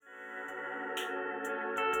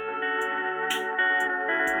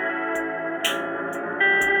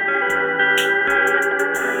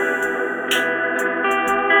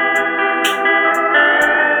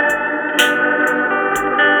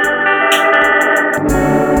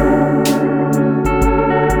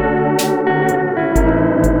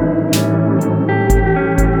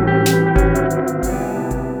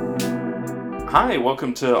Hi,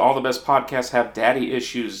 welcome to All the Best Podcasts Have Daddy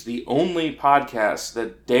Issues, the only podcast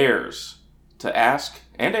that dares to ask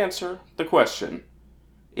and answer the question,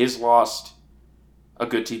 is Lost a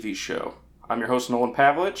good TV show? I'm your host, Nolan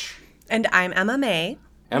Pavlich. And I'm Emma May.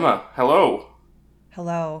 Emma, hello.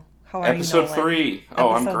 Hello. How are Episode you, Nolan? 3.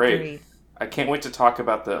 Oh, I'm great. 3. I can't wait to talk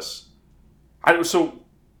about this.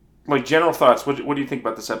 General thoughts, what do you think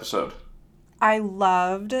about this episode? I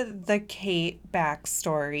loved the Kate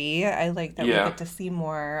backstory. I like that we get to see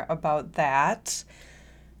more about that.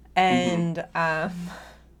 And, I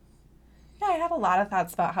have a lot of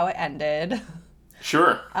thoughts about how it ended.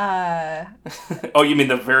 Sure. Oh, you mean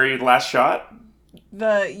the very last shot?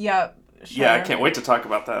 Sure. Yeah, I can't wait to talk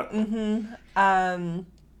about that.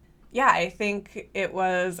 I think it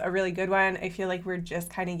was a really good one. I feel like we're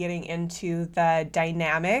just kind of getting into the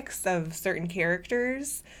dynamics of certain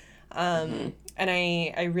characters. And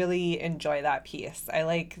I really enjoy that piece. I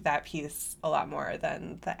like that piece a lot more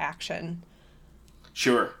than the action.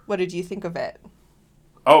 Sure. What did you think of it?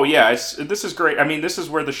 Oh, yeah. This is great. I mean, this is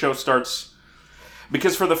where the show starts.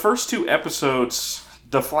 Because for the first 2 episodes,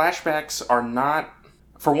 the flashbacks are not...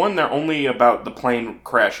 For one, they're only about the plane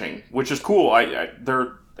crashing, which is cool.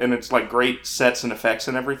 And it's like great sets and effects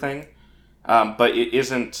and everything. But it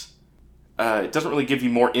isn't... it doesn't really give you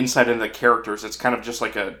more insight into the characters. It's kind of just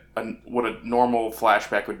like what a normal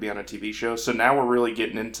flashback would be on a TV show. So now we're really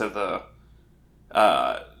getting into the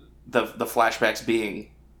flashbacks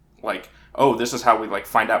being like, oh, this is how we like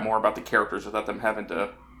find out more about the characters without them having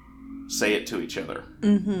to say it to each other.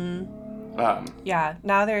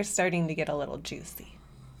 Now they're starting to get a little juicy.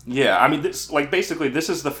 Yeah, I mean, this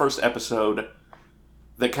is the first episode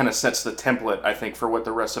that kind of sets the template, I think, for what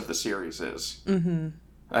the rest of the series is.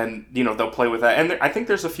 And, they'll play with that. And I think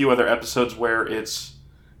there's a few other episodes where it's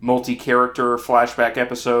multi-character flashback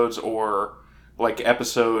episodes or, like,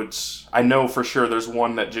 episodes... I know for sure there's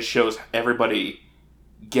one that just shows everybody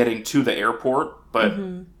getting to the airport, but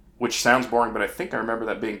which sounds boring, but I think I remember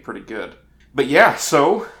that being pretty good. But yeah,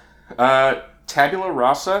 so, Tabula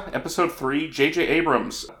Rasa, Episode 3, J.J.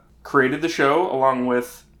 Abrams created the show along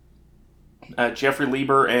with Jeffrey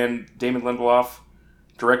Lieber and Damon Lindelof,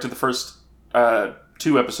 directed the first...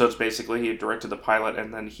 2 episodes, basically. He directed the pilot,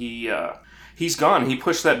 and then he's gone. He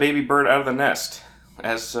pushed that baby bird out of the nest,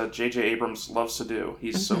 as J.J. Abrams loves to do.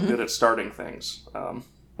 He's so good at starting things.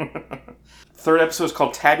 Third episode is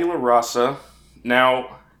called Tabula Rasa.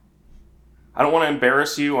 Now, I don't want to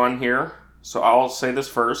embarrass you on here, so I'll say this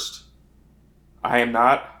first. I am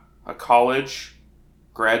not a college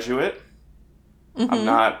graduate. I'm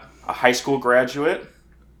not a high school graduate.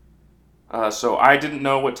 So I didn't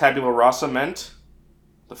know what Tabula Rasa meant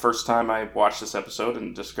the first time I watched this episode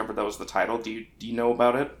and discovered that was the title. Do you know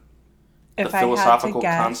about it? If the philosophical I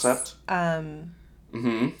had to concept?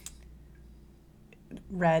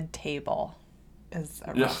 Red table is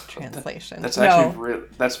a rough translation. That's actually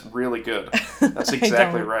that's really good. That's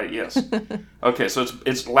exactly right, yes. Okay, so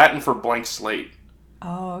it's Latin for blank slate.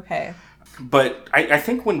 Oh, okay. But I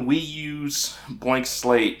think when we use blank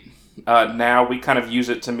slate, now we kind of use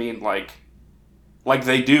it to mean like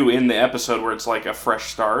they do in the episode where it's like a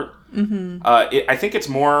fresh start. I think it's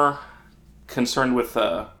more concerned with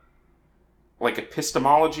like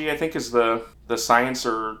epistemology, I think is the science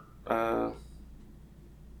or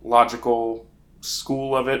logical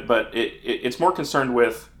school of it, but it's more concerned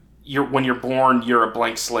with when you're born, you're a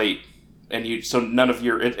blank slate, and none of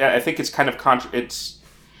your... I think it's kind of... it's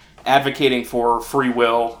advocating for free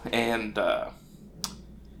will, and...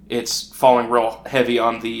 it's falling real heavy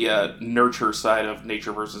on the nurture side of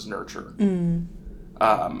nature versus nurture.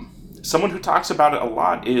 Someone who talks about it a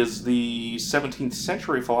lot is the 17th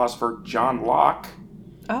century philosopher John Locke.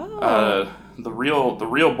 Oh. The real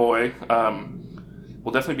boy.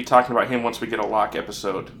 We'll definitely be talking about him once we get a Locke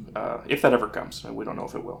episode, if that ever comes. We don't know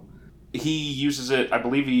if it will. He uses it, I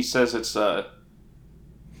believe he says it's...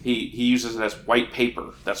 he uses it as white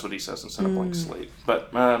paper. That's what he says instead of blank slate.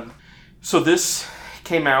 But, so this...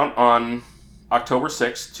 came out on October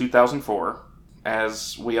 6th, 2004.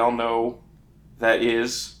 As we all know, that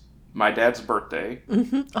is my dad's birthday.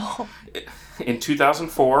 Oh. In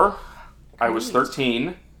 2004, I was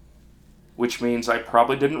 13, which means I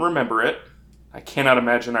probably didn't remember it. I cannot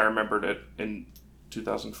imagine I remembered it in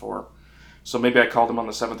 2004. So maybe I called him on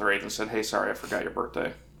the 7th or 8th and said, hey, sorry, I forgot your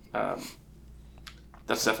birthday.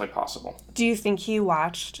 That's definitely possible. Do you think he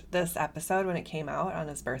watched this episode when it came out on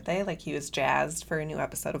his birthday? Like he was jazzed for a new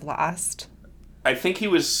episode of Lost? I think he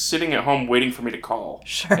was sitting at home waiting for me to call.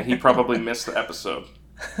 Sure. And he probably missed the episode.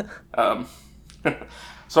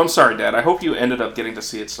 So I'm sorry, Dad. I hope you ended up getting to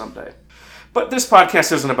see it someday. But this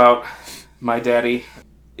podcast isn't about my daddy.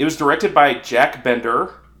 It was directed by Jack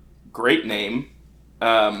Bender. Great name.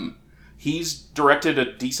 He's directed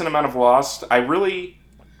a decent amount of Lost. I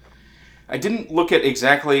didn't look at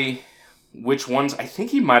exactly which ones. I think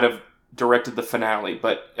he might have directed the finale,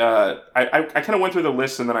 but I kind of went through the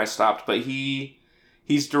list and then I stopped. But he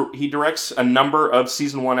directs a number of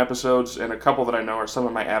season 1 episodes, and a couple that I know are some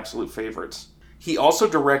of my absolute favorites. He also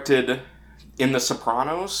directed in The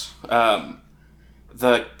Sopranos, the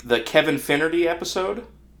Kevin Finnerty episode,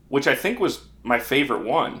 which I think was my favorite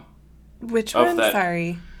one. Which one?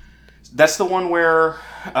 Sorry. That's the one where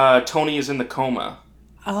Tony is in the coma.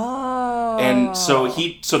 Oh. And so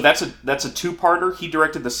that's a two-parter. He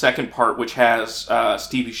directed the second part, which has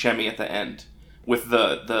Steve Buscemi at the end with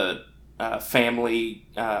the family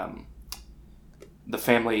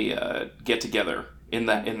get together in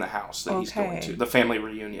the house that he's going to, the family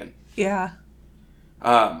reunion. Yeah.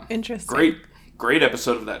 Interesting. Great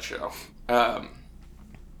episode of that show.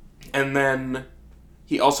 And then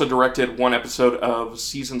he also directed one episode of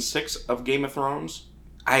season 6 of Game of Thrones.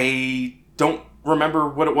 I don't remember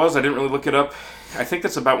what it was. I didn't really look it up. I think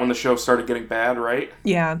that's about when the show started getting bad, right?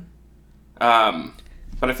 Yeah.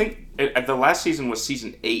 But I think the last season was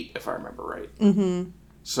season 8, if I remember right. Mm-hmm.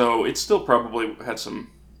 So it still probably had some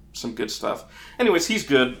good stuff. Anyways, he's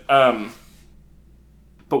good.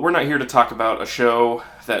 But we're not here to talk about a show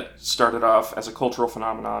that started off as a cultural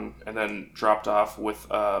phenomenon and then dropped off with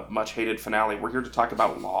a much-hated finale. We're here to talk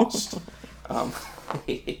about Lost.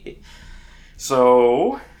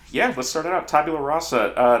 So, yeah, let's start it out. Tabula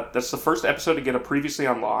Rasa. That's the first episode to get a previously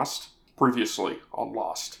on Lost. I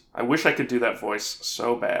wish I could do that voice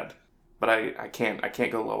so bad, but I can't. I can't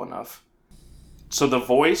go low enough. So the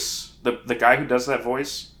voice, the guy who does that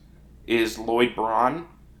voice is Lloyd Braun.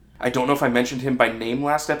 I don't know if I mentioned him by name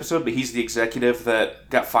last episode, but he's the executive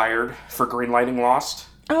that got fired for greenlighting Lost.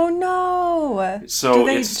 Oh, no. So do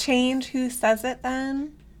they change who says it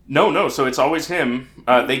then? No. So it's always him.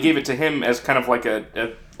 They gave it to him as kind of like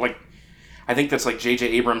I think that's like J.J.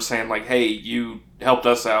 Abrams saying like, hey, you helped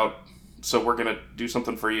us out, so we're going to do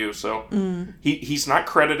something for you. So he's not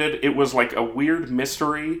credited. It was like a weird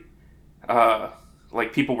mystery.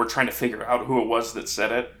 Like people were trying to figure out who it was that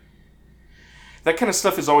said it. That kind of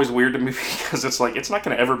stuff is always weird to me because it's like, it's not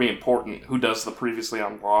going to ever be important who does the previously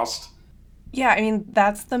on Lost. Yeah, I mean,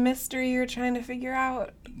 that's the mystery you're trying to figure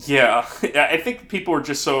out. Yeah, I think people are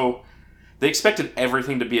just they expected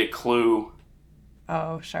everything to be a clue.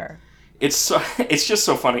 Oh, sure. It's just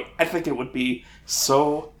so funny. I think it would be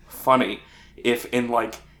so funny if in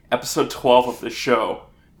like episode 12 of this show,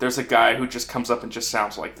 there's a guy who just comes up and just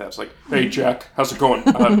sounds like that. It's like, hey, Jack, how's it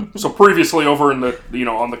going? So previously over in the,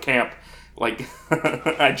 on the camp. Like,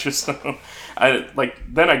 then I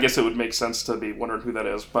guess it would make sense to be wondering who that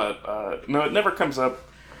is. But, no, it never comes up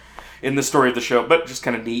in the story of the show, but just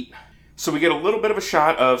kind of neat. So we get a little bit of a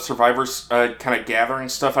shot of survivors kind of gathering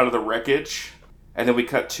stuff out of the wreckage, and then we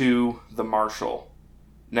cut to the Marshal.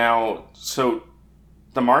 Now, so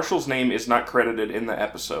the Marshal's name is not credited in the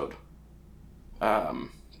episode.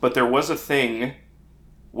 But there was a thing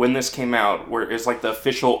when this came out where it's like the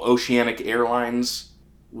official Oceanic Airlines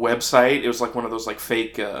website. It was like one of those like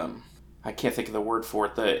fake, I can't think of the word for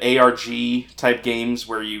it, the ARG type games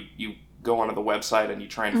where you go onto the website and you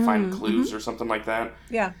try and find clues or something like that.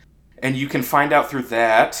 Yeah. And you can find out through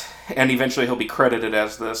that, and eventually he'll be credited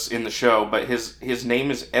as this in the show, but his name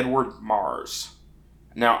is Edward Mars.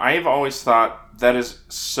 Now, I've always thought that is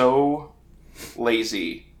so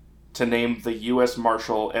lazy to name the U.S.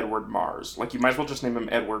 Marshal Edward Mars. Like, you might as well just name him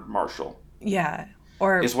Edward Marshall. Yeah.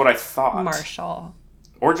 Or is what I thought. Marshall.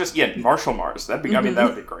 Or just, Marshall Mars. That'd be, I mean, that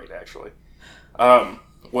would be great, actually.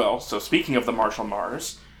 Well, so speaking of the Marshall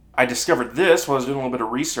Mars, I discovered this while I was doing a little bit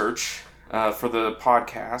of research for the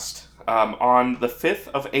podcast. On the 5th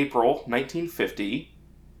of April, 1950,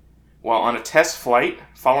 while on a test flight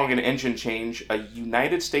following an engine change, a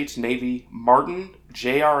United States Navy Martin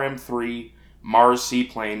JRM-3 Mars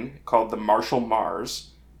seaplane called the Marshall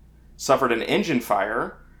Mars suffered an engine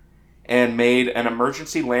fire and made an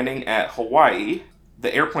emergency landing at Hawaii.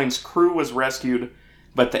 The airplane's crew was rescued,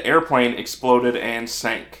 but the airplane exploded and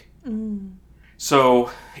sank. So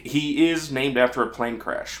he is named after a plane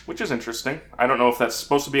crash, which is interesting. I don't know if that's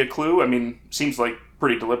supposed to be a clue. I mean, seems like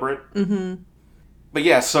pretty deliberate. Mm-hmm. But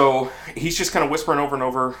yeah, so he's just kind of whispering over and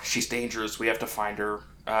over, she's dangerous, we have to find her.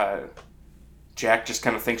 Jack just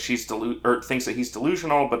kind of thinks thinks that he's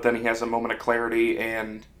delusional, but then he has a moment of clarity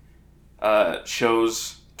and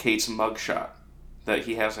shows Kate's mugshot that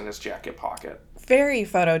he has in his jacket pocket. Very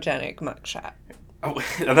photogenic mugshot. Oh,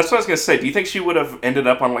 that's what I was going to say. Do you think she would have ended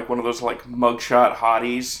up on like one of those like mugshot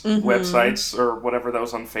hotties websites or whatever that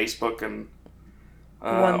was on Facebook and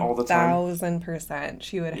all the time. 1000%.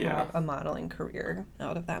 She would have a modeling career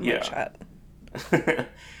out of that mugshot.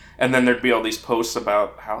 And then there'd be all these posts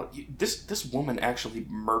about how this woman actually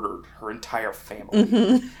murdered her entire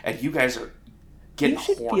family, and you guys are getting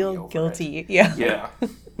horny over it. You should feel guilty. Yeah.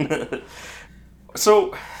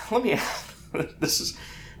 So let me ask.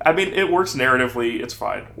 It works narratively. It's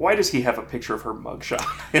fine. Why does he have a picture of her mugshot?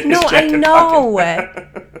 No, I know.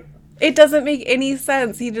 It doesn't make any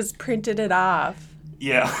sense. He just printed it off.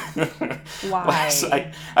 Yeah.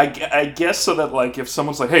 Why? I guess so that, like, if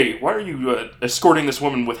someone's like, hey, why are you escorting this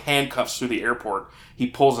woman with handcuffs through the airport? He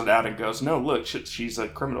pulls it out and goes, no, look, she's a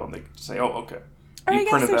criminal. And they say, oh, okay. You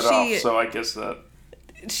printed that off, so I guess that...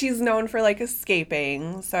 She's known for, like,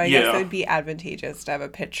 escaping, so I guess it would be advantageous to have a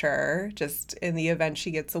picture, just in the event she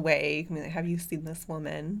gets away. You can be like, have you seen this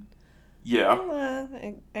woman? Yeah.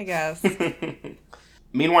 Well, I guess.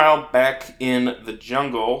 Meanwhile, back in the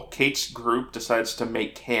jungle, Kate's group decides to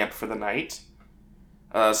make camp for the night.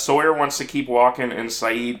 Sawyer wants to keep walking, and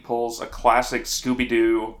Saeed pulls a classic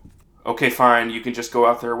Scooby-Doo, okay, fine, you can just go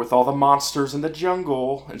out there with all the monsters in the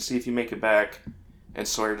jungle and see if you make it back. And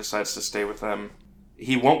Sawyer decides to stay with them.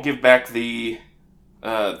 He won't give back the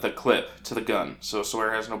clip to the gun, so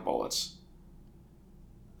Sawyer has no bullets.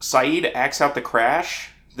 Saeed acts out the crash.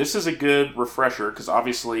 This is a good refresher, because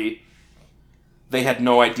obviously they had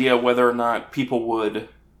no idea whether or not people would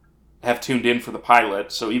have tuned in for the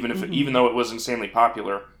pilot, so even though it was insanely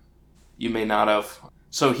popular, you may not have.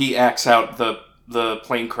 So he acts out the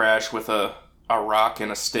plane crash with a rock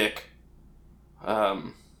and a stick,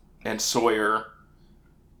 and Sawyer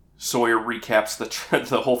recaps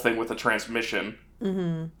the whole thing with a transmission.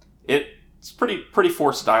 Mm-hmm. It's pretty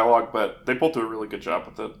forced dialogue, but they both do a really good job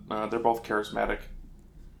with it. They're both charismatic.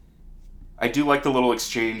 I do like the little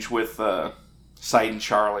exchange with Saeed and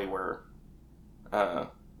Charlie, where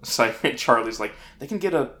Saeed and Charlie's like, they can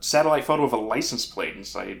get a satellite photo of a license plate, and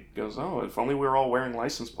Saeed goes, oh, if only we were all wearing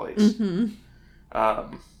license plates.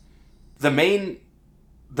 Mm-hmm. The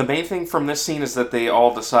main thing from this scene is that they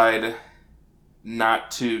all decide not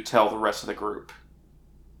to tell the rest of the group.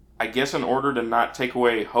 I guess in order to not take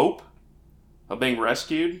away hope of being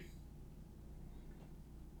rescued.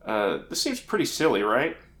 This seems pretty silly,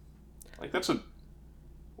 right? Like,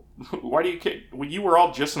 why do you care? You were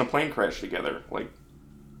all just in a plane crash together. Like,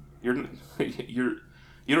 you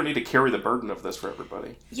don't need to carry the burden of this for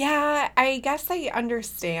everybody. Yeah, I guess I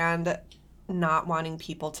understand not wanting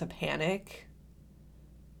people to panic.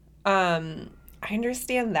 I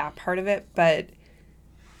understand that part of it, but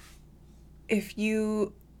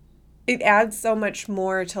it adds so much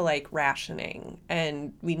more to, like, rationing,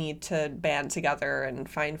 and we need to band together and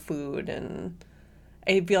find food, and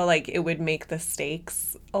I feel like it would make the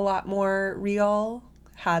stakes a lot more real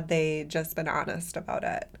had they just been honest about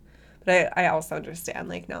it. But I also understand,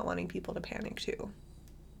 like, not wanting people to panic, too.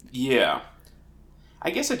 Yeah. I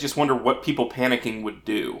guess I just wonder what people panicking would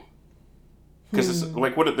do. Because it's,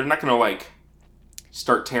 like, they're not going to, like,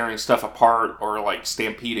 start tearing stuff apart or, like,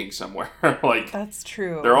 stampeding somewhere. Like, that's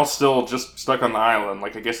true. They're all still just stuck on the island.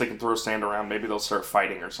 Like, I guess they can throw sand around. Maybe they'll start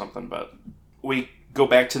fighting or something. But we go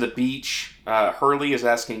back to the beach. Hurley is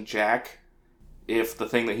asking Jack if the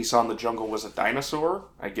thing that he saw in the jungle was a dinosaur.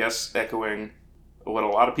 I guess echoing what a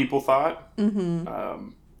lot of people thought. Mm-hmm.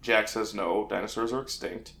 Jack says no, dinosaurs are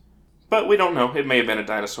extinct. But we don't know. It may have been a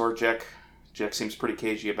dinosaur. Jack seems pretty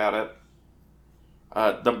cagey about it.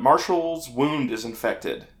 The marshal's wound is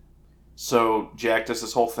infected. So Jack does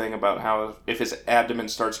this whole thing about how if his abdomen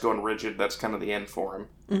starts going rigid, that's kind of the end for him.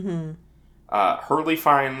 Mm-hmm. Hurley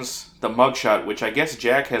finds the mugshot, which I guess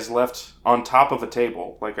Jack has left on top of a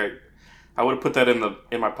table. Like, I would have put that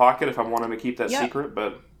in my pocket if I wanted to keep that secret.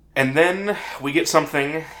 And then we get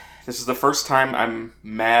something. This is the first time I'm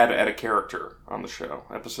mad at a character on the show.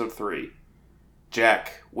 Episode 3.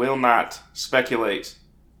 Jack will not speculate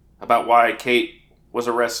about why Kate was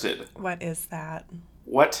arrested. What is that?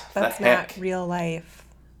 What That's the heck? Not real life.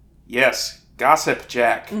 Yes. Gossip,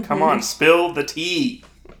 Jack. Mm-hmm. Come on, spill the tea.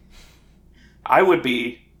 I would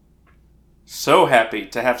be so happy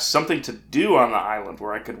to have something to do on the island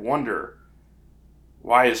where I could wonder,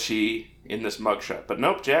 why is she in this mugshot? But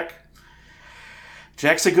nope,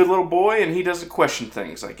 Jack's a good little boy, and he doesn't question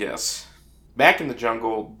things, I guess. Back in the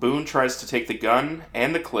jungle, Boone tries to take the gun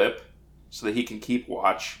and the clip so that he can keep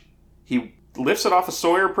watch. He lifts it off of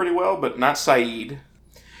Sawyer pretty well, but not Saeed.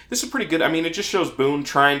 This is pretty good. I mean, it just shows Boone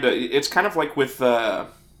trying to... It's kind of like with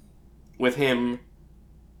him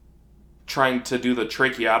trying to do the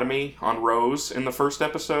tracheotomy on Rose in the first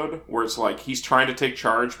episode, where it's like he's trying to take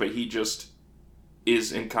charge, but he just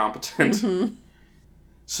is incompetent. Mm-hmm.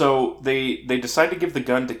 So they decide to give the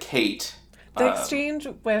gun to Kate. The exchange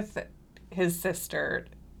with his sister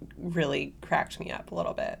really cracked me up a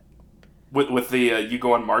little bit. With the you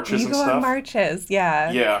go on marches and stuff? You go on marches,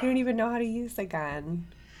 yeah. Yeah. You don't even know how to use a gun.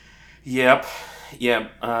 Yep.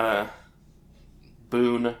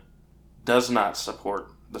 Boone does not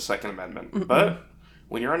support the Second Amendment. Mm-mm. But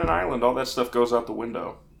when you're on an island, all that stuff goes out the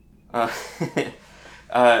window.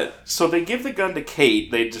 So they give the gun to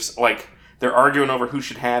Kate. They just, they're arguing over who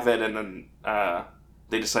should have it, and then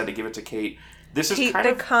they decide to give it to Kate. This is Kate kind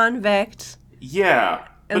the of... convict. Yeah.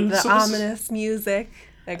 And the ominous music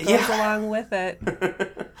that goes along with it.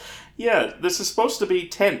 Yeah, this is supposed to be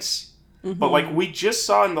tense. Mm-hmm. But, we just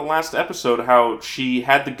saw in the last episode how she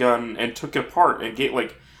had the gun and took it apart and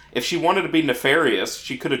if she wanted to be nefarious,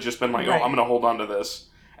 she could have just been like, right. I'm going to hold on to this.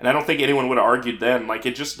 And I don't think anyone would have argued then.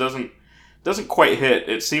 It just doesn't quite hit.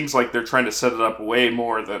 It seems like they're trying to set it up way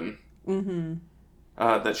more than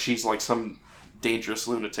that she's some dangerous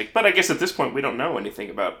lunatic. But I guess at this point we don't know anything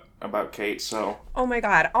about Kate, so... Oh my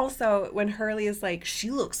god. Also, when Hurley is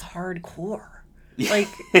she looks hardcore.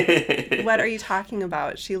 What are you talking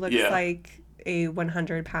about? She looks like a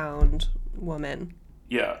 100-pound woman.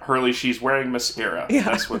 Yeah, Hurley, she's wearing mascara. Yeah.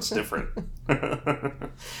 That's what's different.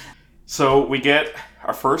 So we get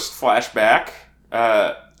our first flashback.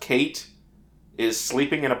 Kate is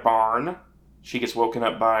sleeping in a barn. She gets woken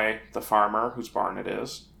up by the farmer, whose barn it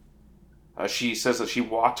is. She says that she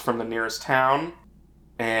walked from the nearest town,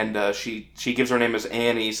 and she gives her name as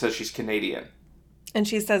Annie, says she's Canadian. And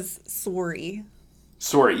she says sorry.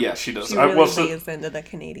 Sorry, yeah, she does. She really lays into the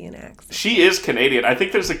Canadian accent. She is Canadian. I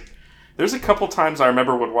think there's a couple times I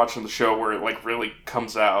remember when watching the show where it really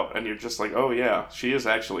comes out, and you're just like, oh yeah, she is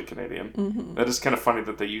actually Canadian. Mm-hmm. That is kind of funny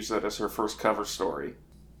that they use that as her first cover story.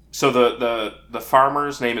 So the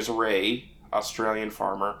farmer's name is Ray, Australian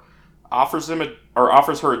farmer, offers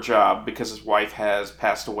her a job because his wife has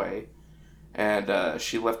passed away, and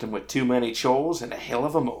she left him with too many chores and a hell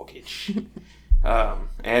of a mortgage.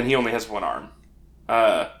 And he only has one arm.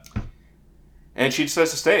 And she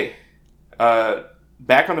decides to stay.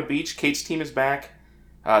 Back on the beach, Kate's team is back.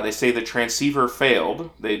 They say the transceiver failed,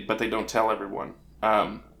 but they don't tell everyone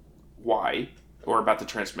why or about the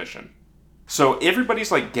transmission. So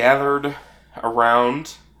everybody's gathered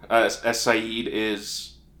around as Saeed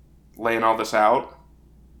is laying all this out.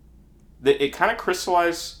 It kind of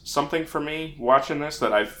crystallized something for me watching this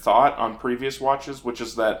that I've thought on previous watches, which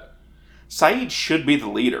is that Saeed should be the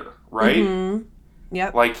leader, right? Mm-hmm.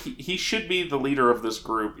 Yep. He should be the leader of this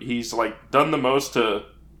group. He's, done the most to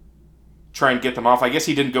try and get them off. I guess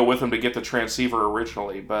he didn't go with them to get the transceiver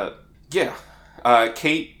originally, but, yeah.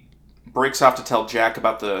 Kate breaks off to tell Jack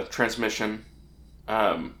about the transmission.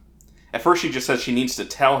 At first she just says she needs to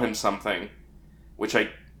tell him something, which I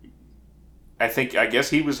guess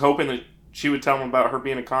he was hoping that she would tell him about her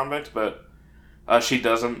being a convict, but she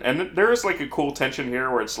doesn't. And there is, a cool tension here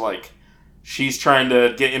where it's she's trying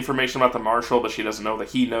to get information about the marshal, but she doesn't know that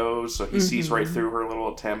he knows, so he sees right through her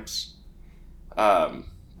little attempts.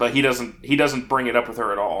 But he doesn't bring it up with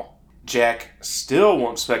her at all. Jack still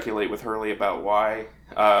won't speculate with Hurley about why.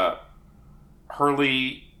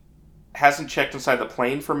 Hurley hasn't checked inside the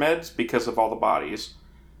plane for meds because of all the bodies,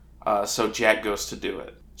 so Jack goes to do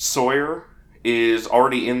it. Sawyer is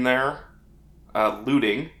already in there,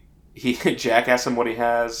 looting. Jack asks him what he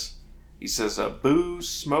has. He says, booze,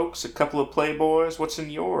 smokes, a couple of Playboys. What's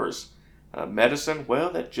in yours? Medicine?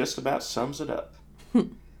 Well, that just about sums it up.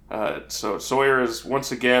 So Sawyer is,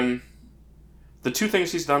 once again... The two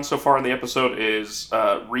things he's done so far in the episode is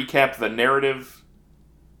recap the narrative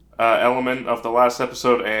element of the last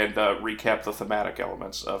episode and recap the thematic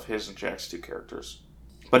elements of his and Jack's two characters.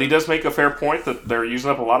 But he does make a fair point that they're using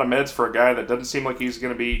up a lot of meds for a guy that doesn't seem like he's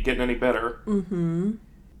going to be getting any better. Mm-hmm.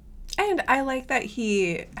 And I like that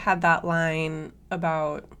he had that line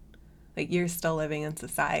about, you're still living in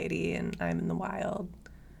society and I'm in the wild.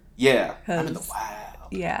 Yeah, I'm in the wild.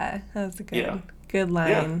 Yeah, that was a good line.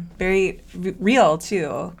 Yeah. Very real,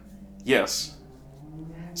 too. Yes.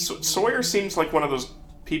 Sawyer seems like one of those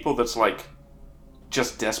people that's,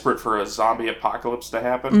 just desperate for a zombie apocalypse to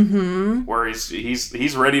happen. Where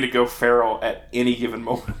he's ready to go feral at any given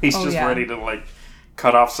moment. He's ready to,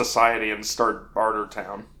 cut off society and start Barter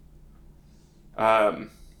Town.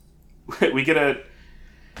 We get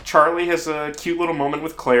Charlie has a cute little moment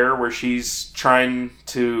with Claire where she's trying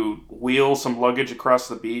to wheel some luggage across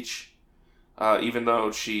the beach, even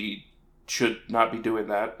though she should not be doing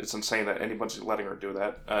that. It's insane that anyone's letting her do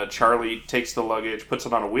that. Charlie takes the luggage, puts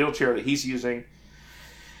it on a wheelchair that he's using,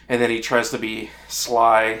 and then he tries to be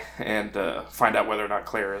sly and find out whether or not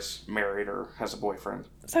Claire is married or has a boyfriend.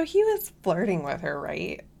 So he was flirting with her,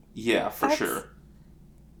 right? Yeah, for sure.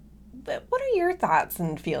 what are your thoughts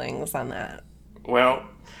and feelings on that? Well,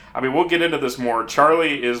 I mean, we'll get into this more.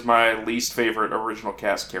 Charlie is my least favorite original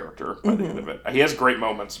cast character by the end of it. He has great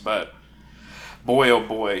moments, but boy, oh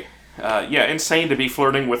boy. Yeah, insane to be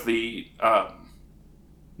flirting with the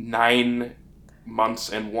 9 months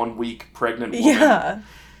and 1 week pregnant woman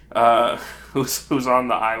who's on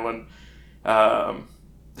the island. I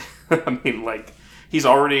mean, like, he's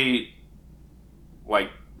already, like,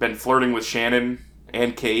 been flirting with Shannon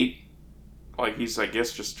and Kate. Like, he's, I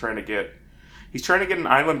guess, just trying to get an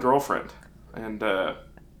island girlfriend. And, I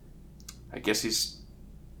guess he's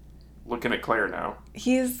looking at Claire now.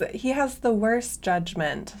 He has the worst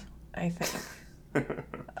judgment, I think,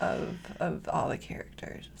 of all the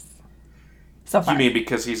characters. So far. You mean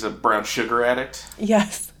because he's a brown sugar addict?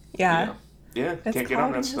 Yes. Yeah. Yeah, it's can't get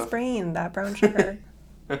on that in stuff. His brain, that brown sugar.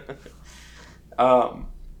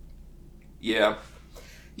 Yeah.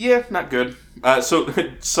 Yeah, not good. So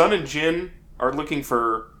Sun and Jin are looking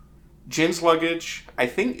for Jin's luggage. I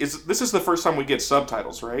think this is the first time we get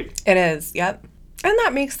subtitles, right? It is, yep. And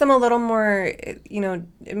that makes them a little more,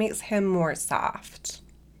 it makes him more soft.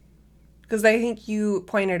 Because I think you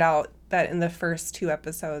pointed out that in the first 2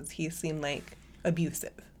 episodes, he seemed like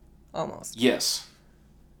abusive, almost. Yes.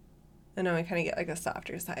 And now we kind of get like a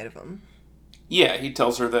softer side of him. Yeah, he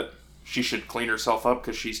tells her that she should clean herself up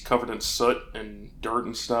because she's covered in soot and dirt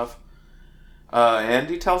and stuff. And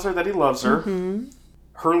he tells her that he loves her. Mm-hmm.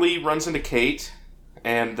 Hurley runs into Kate,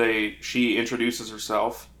 and she introduces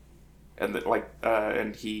herself, and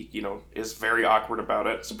and he is very awkward about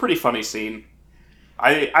it. It's a pretty funny scene.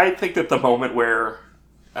 I think that the moment where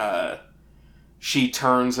she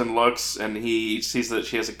turns and looks, and he sees that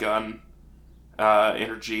she has a gun in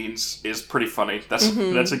her jeans is pretty funny. That's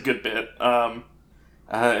a good bit. And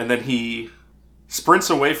then he sprints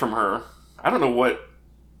away from her. I don't know what.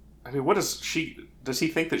 I mean, what does he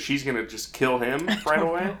think that she's gonna just kill him right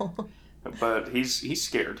away? But he's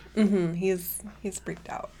scared. Mm-hmm. He's freaked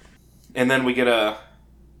out. And then we get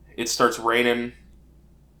it starts raining,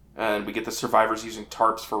 and we get the survivors using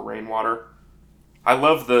tarps for rainwater. I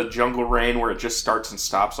love the jungle rain where it just starts and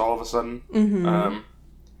stops all of a sudden. Mm-hmm.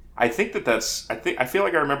 I think I feel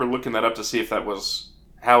like I remember looking that up to see if that was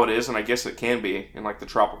how it is, and I guess it can be in like the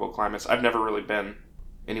tropical climates. I've never really been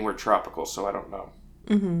anywhere tropical, so I don't know.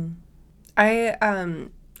 Mm-hmm. I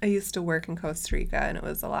used to work in Costa Rica, and it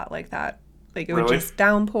was a lot like that. Like, it would just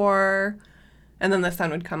downpour, and then the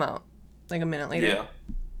sun would come out like a minute later. Yeah.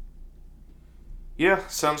 Yeah,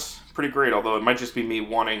 sounds pretty great, although it might just be me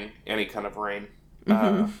wanting any kind of rain.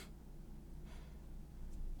 Mm-hmm.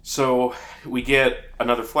 So we get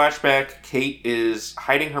another flashback. Kate is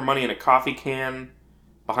hiding her money in a coffee can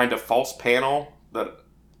behind a false panel that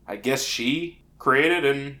I guess she created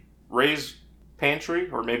in Ray's pantry,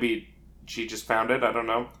 or maybe she just found it. I don't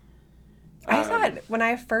know. I thought when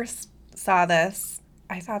I first saw this,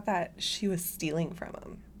 I thought that she was stealing from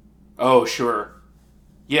him. Oh, sure.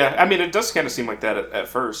 Yeah, I mean, it does kind of seem like that at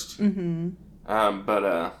first. Mm-hmm.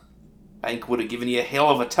 But Bank would have given you a hell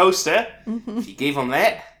of a toaster if you gave him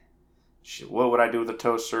that. What would I do with a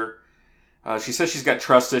toaster? She says she's got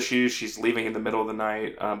trust issues. She's leaving in the middle of the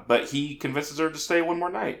night. But he convinces her to stay one more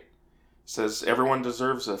night. Says everyone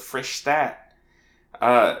deserves a fresh start.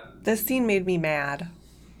 This scene made me mad.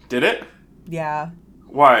 Did it? Yeah.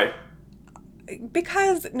 Why?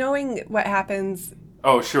 Because knowing what happens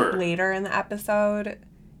later in the episode,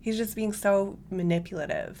 he's just being so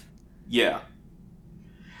manipulative. Yeah.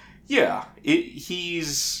 Yeah.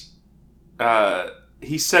 He's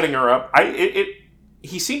setting her up.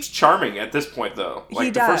 He seems charming at this point, though.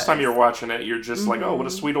 Like, the first time you're watching it, you're just like, oh, what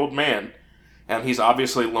a sweet old man. And he's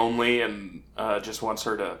obviously lonely and just wants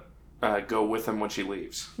her to go with him when she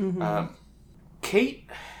leaves. Mm-hmm. Kate,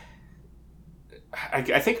 I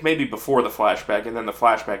think maybe before the flashback, and then the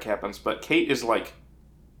flashback happens, but Kate is, like,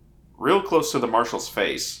 real close to the Marshal's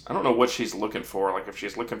face. I don't know what she's looking for. Like, if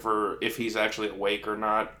she's looking for if he's actually awake or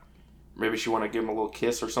not. Maybe she wanted to give him a little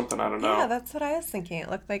kiss or something. I don't know. Yeah, that's what I was thinking. It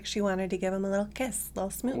looked like she wanted to give him a little kiss, a little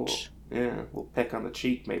smooch. A little peck on the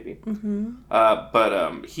cheek, maybe. Mm-hmm.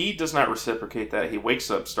 But he does not reciprocate that. He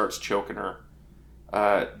wakes up, starts choking her.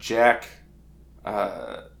 Jack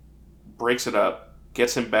breaks it up,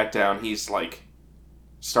 gets him back down. He's, like,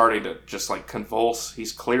 starting to just, like, convulse.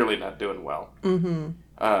 He's clearly not doing well.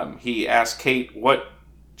 Mm-hmm. He asks Kate what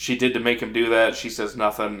she did to make him do that. She says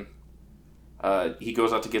nothing. He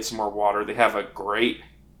goes out to get some more water. They have a great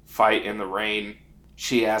fight in the rain.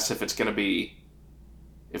 She asks if it's gonna be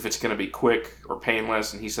quick or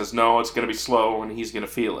painless, and he says no, it's gonna be slow, and he's gonna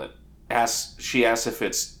feel it. She asks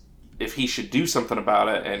if he should do something about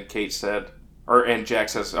it, and Jack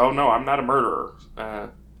says, "Oh no, I'm not a murderer."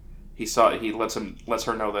 he lets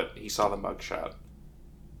her know that he saw the mugshot.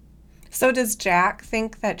 So does Jack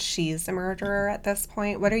think that she's the murderer at this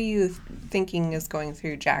point? What are you thinking is going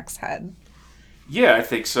through Jack's head? Yeah, I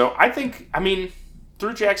think so.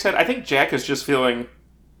 Through Jack's head, I think Jack is just feeling.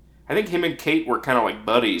 I think him and Kate were kind of like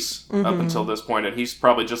buddies up until this point, and he's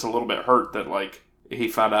probably just a little bit hurt that like he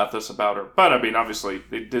found out this about her. But I mean, obviously,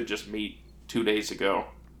 they did just meet 2 days ago,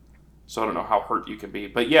 so I don't know how hurt you can be.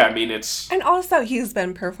 But yeah, I mean, it's And also, he's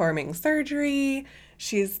been performing surgery.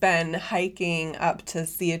 She's been hiking up to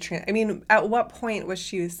see I mean, at what point was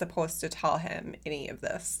she supposed to tell him any of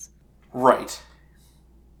this? right.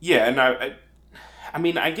 Yeah, and I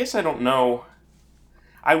mean, I guess I don't know.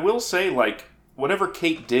 I will say, like, whatever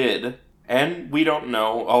Kate did, and we don't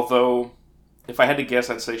know, although, if I had to guess,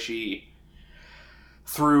 I'd say she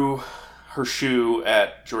threw her shoe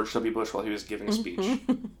at George W. Bush while he was giving a speech.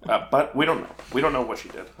 But we don't know. We don't know what she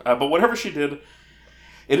did. But whatever she did,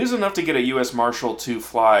 it is enough to get a U.S. Marshal to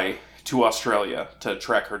fly to Australia to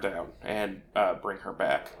track her down and bring her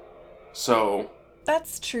back. So...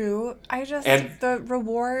 That's true. The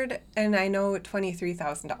reward, and I know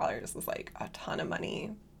 $23,000 is like a ton of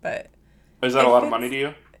money, but... Is that a lot of money to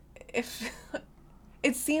you? If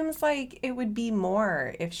it seems like it would be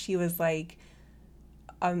more if she was like,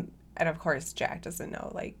 and of course Jack doesn't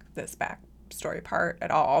know like this backstory part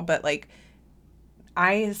at all, but like,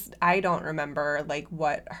 I don't remember like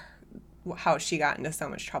how she got into so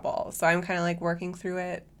much trouble, so I'm kind of like working through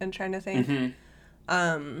it and trying to think.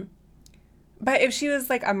 But if she was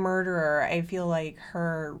like a murderer, I feel like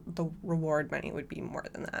the reward money would be more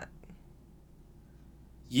than that.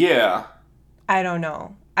 Yeah. I don't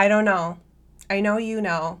know. I know you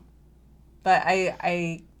know, but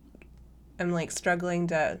I am like struggling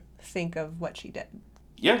to think of what she did.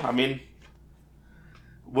 Yeah, I mean,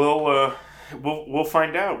 we'll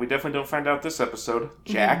find out. We definitely don't find out this episode.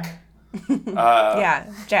 Jack. Yeah,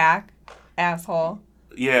 Jack, asshole.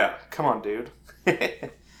 Yeah, come on, dude.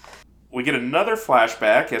 We get another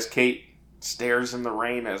flashback as Kate stares in the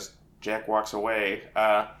rain as Jack walks away.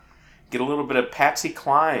 Get a little bit of Patsy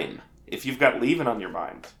Cline, if you've got leaving on your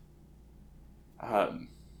mind.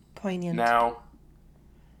 Poignant. Now,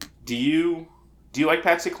 do you like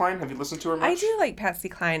Patsy Cline? Have you listened to her much? I do like Patsy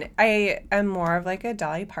Cline. I am more of like a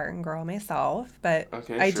Dolly Parton girl myself, but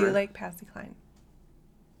okay, I sure. do like Patsy Cline.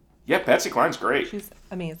 Yeah, Patsy Cline's great. She's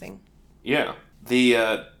amazing. Yeah.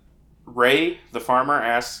 The Ray, the farmer,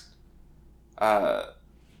 asks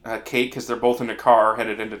Kate, because they're both in a car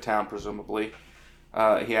headed into town, presumably.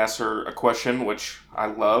 He asks her a question, which I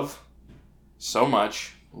love so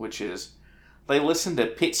much, which is, they listen to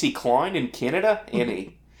Patsy Cline in Canada?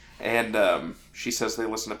 Annie. And she says they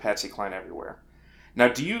listen to Patsy Cline everywhere. Now,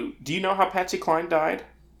 do you know how Patsy Cline died?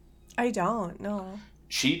 I don't know.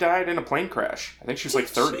 She died in a plane crash. I think she was like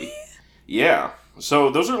 30. She? Yeah.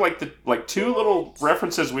 So those are like the two little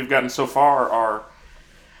references we've gotten so far are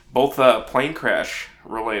both plane crash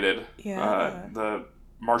related. Yeah. The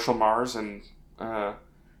Marshall Mars and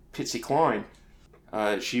Patsy Cline.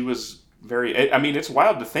 She was very... I mean, it's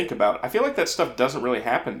wild to think about. I feel like that stuff doesn't really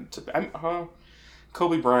happen to...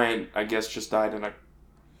 Kobe Bryant, I guess, just died in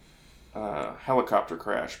a helicopter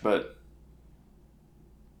crash, but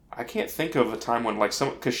I can't think of a time when, like,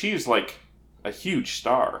 because she's, like, a huge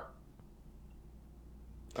star.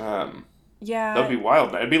 Yeah. That would be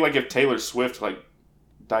wild. It'd be like if Taylor Swift, like,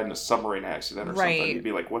 died in a submarine accident or right. something. You'd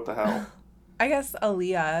be like, what the hell? I guess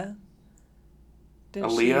Aaliyah.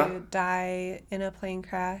 Did she die in a plane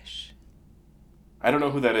crash? I don't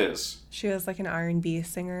know who that is. She was, like, an R&B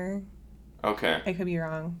singer. Okay. I could be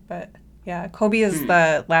wrong, but yeah, Kobe is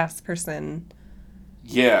the last person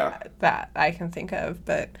that I can think of.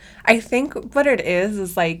 But I think what it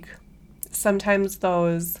is like sometimes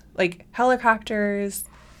those like helicopter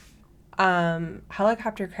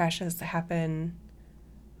crashes happen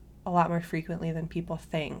a lot more frequently than people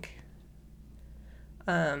think.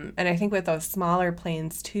 And I think with those smaller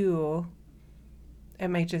planes too, it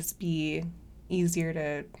might just be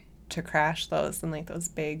easier to crash those than like those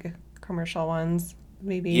big commercial ones,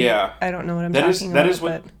 maybe. Yeah. I don't know what I'm talking about.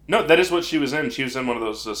 That is what she was in. She was in one of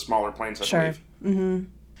those smaller planes, I believe. Mm-hmm.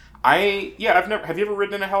 Have you ever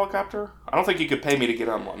ridden in a helicopter? I don't think you could pay me to get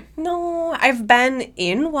on one. No, I've been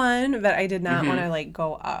in one, but I did not want to like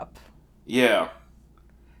go up. Yeah.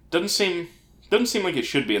 Doesn't seem like it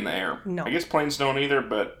should be in the air. No. I guess planes don't either,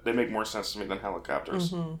 but they make more sense to me than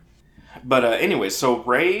helicopters. Mm-hmm. But anyway, so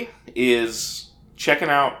Ray is checking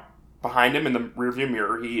out behind him in the rearview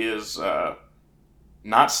mirror. He is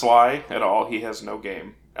not sly at all. He has no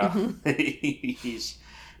game. He's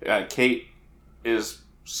Kate is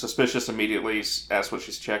suspicious immediately. Asks what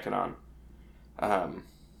she's checking on.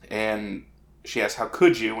 And she asks, how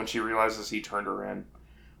could you, when she realizes he turned her in.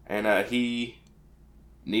 And he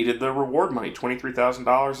needed the reward money.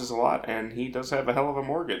 $23,000 is a lot, and he does have a hell of a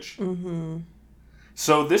mortgage. Mm-hmm.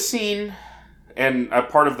 So this scene, and a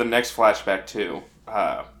part of the next flashback too,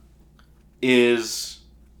 it's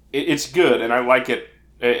good, and I like it.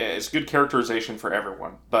 It's good characterization for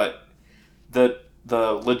everyone, but the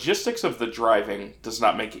logistics of the driving does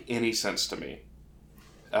not make any sense to me.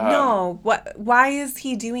 No, what? Why is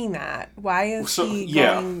he doing that? Why is he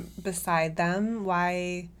going beside them?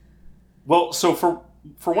 Why? Well, so for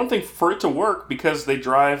one thing, for it to work, because they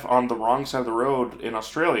drive on the wrong side of the road in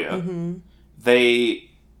Australia, Mm-hmm.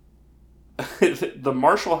 the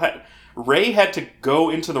marshal Ray had to go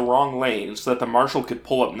into the wrong lane so that the marshal could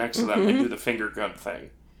pull up next to them and do the finger gun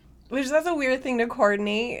thing. Which, that's a weird thing to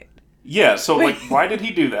coordinate. Yeah, so, like, why did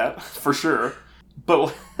he do that? For sure.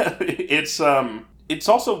 But it's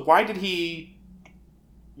also, why did he,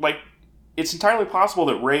 like, it's entirely possible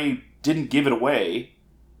that Ray didn't give it away,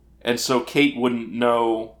 and so Kate wouldn't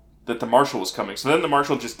know that the marshal was coming. So then the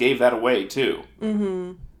marshal just gave that away, too.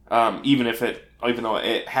 Mm-hmm. Even though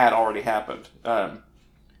it had already happened.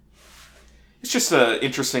 It's just an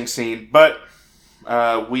interesting scene. But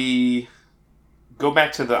we go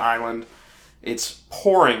back to the island. It's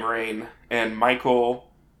pouring rain, and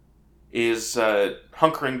Michael is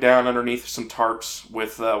hunkering down underneath some tarps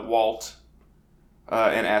with Walt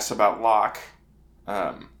and asks about Locke.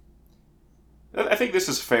 I think this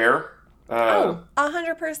is fair.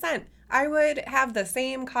 100%. I would have the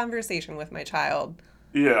same conversation with my child.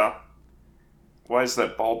 Yeah. Why is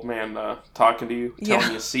that bald man talking to you,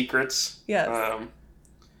 telling you secrets? Yes.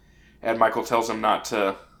 And Michael tells him not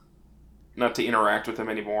to interact with him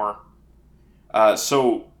anymore.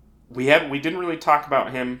 So we didn't really talk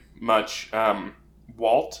about him much.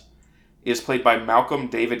 Walt is played by Malcolm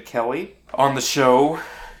David Kelly. On the show,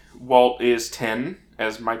 Walt is 10,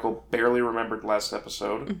 as Michael barely remembered last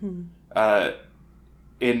episode. Mm-hmm.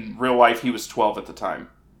 In real life, he was 12 at the time.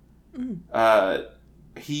 Mm.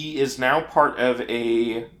 He is now part of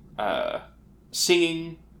a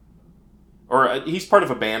singing, or he's part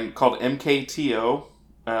of a band called MKTO.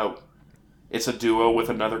 It's a duo with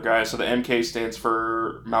another guy, so the MK stands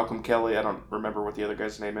for Malcolm Kelly. I don't remember what the other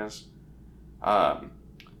guy's name is. I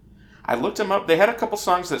looked him up. They had a couple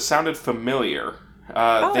songs that sounded familiar.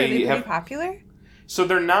 Are they pretty popular? So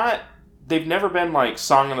they've never been like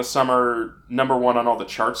Song of the Summer, #1 on all the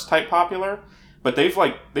charts type popular. But they've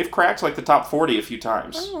cracked like the top 40 a few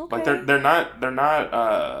times. Oh, okay. Like they're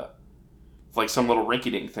not like some little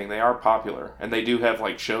rinky-dink thing. They are popular, and they do have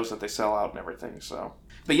like shows that they sell out and everything. So,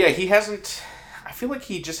 but yeah, he hasn't. I feel like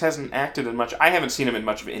he just hasn't acted in much. I haven't seen him in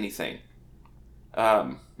much of anything.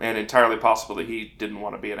 And entirely possible that he didn't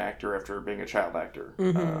want to be an actor after being a child actor.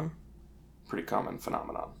 Mm-hmm. Pretty common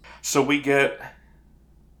phenomenon. So we get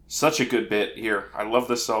such a good bit here. I love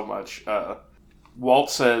this so much.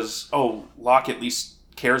 Walt says, "Oh, Locke at least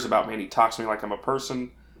cares about me and he talks to me like I'm a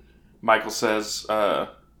person." Michael says,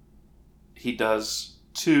 "He does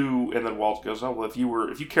too." And then Walt goes, "Oh, well, if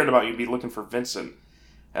you cared about you, you'd be looking for Vincent."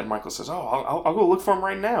 And Michael says, "Oh, I'll go look for him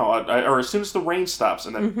right now, or as soon as the rain stops."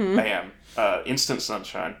 And then, bam, instant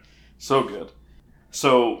sunshine. So good.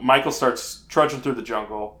 So Michael starts trudging through the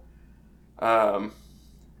jungle,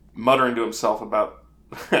 muttering to himself about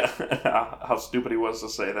how stupid he was to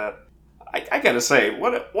say that. I gotta say,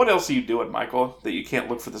 what else are you doing, Michael, that you can't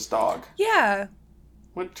look for this dog? Yeah.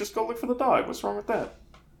 Well, just go look for the dog. What's wrong with that?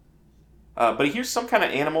 But here's some kind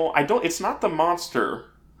of animal. It's not the monster.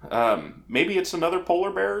 Maybe it's another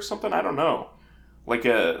polar bear or something. I don't know.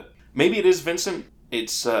 Maybe it is Vincent.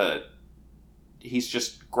 It's he's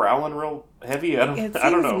just growling real heavy. I don't know. It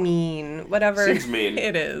seems mean. Whatever. Seems mean.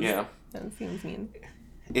 It is. Yeah. It seems mean.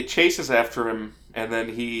 It chases after him, and then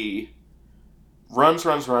he runs.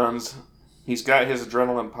 He's got his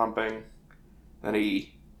adrenaline pumping. Then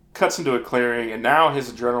he cuts into a clearing, and now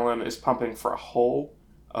his adrenaline is pumping for a whole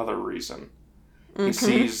other reason. Mm-hmm. He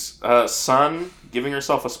sees Sun giving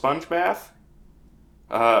herself a sponge bath.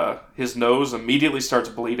 His nose immediately starts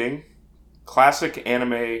bleeding. Classic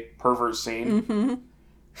anime pervert scene.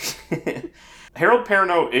 Mm-hmm. Harold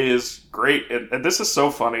Perrineau is great, and this is so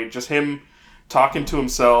funny. Just him talking to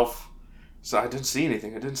himself. So I didn't see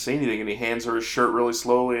anything, and he hands her his shirt really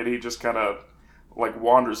slowly, and he just kind of like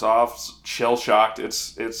wanders off, shell-shocked.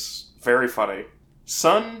 It's very funny.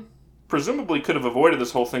 Sun presumably could have avoided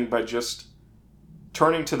this whole thing by just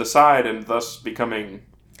turning to the side and thus becoming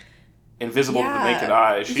invisible to the naked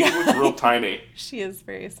eye. She looks real tiny. She is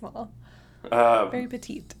very small. Very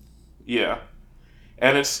petite. Yeah.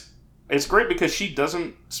 And it's great because she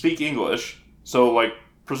doesn't speak English, so like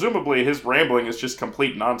presumably his rambling is just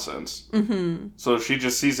complete nonsense. Mm-hmm. So she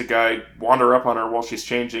just sees a guy wander up on her while she's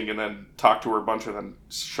changing and then talk to her a bunch and then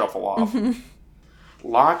shuffle off. Mm-hmm.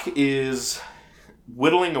 Locke is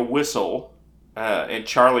whittling a whistle, and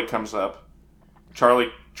Charlie comes up. Charlie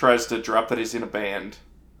tries to drop that he's in a band.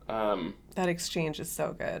 That exchange is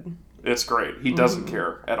so good. It's great. He doesn't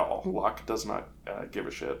care at all. Locke does not give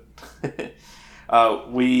a shit.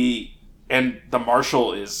 And the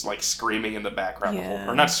marshal is, like, screaming in the background. Yeah.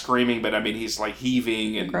 Or not screaming, but, I mean, he's, like,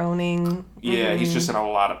 heaving and... groaning. Yeah, he's just in a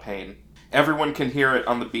lot of pain. Everyone can hear it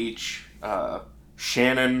on the beach.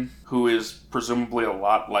 Shannon, who is presumably a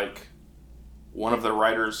lot like one of the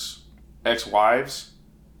writer's ex-wives,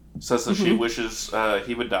 says that she wishes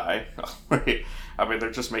he would die. I mean, they're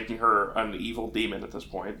just making her an evil demon at this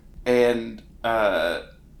point. And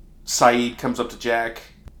Saeed comes up to Jack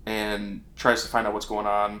and tries to find out what's going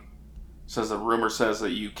on. Says the rumor says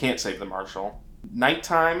that you can't save the marshal.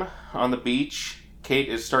 Nighttime on the beach. Kate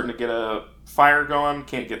is starting to get a fire going,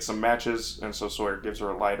 can't get some matches, and so Sawyer gives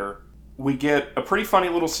her a lighter. We get a pretty funny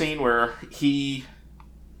little scene where he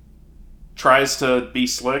tries to be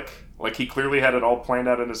slick. Like, he clearly had it all planned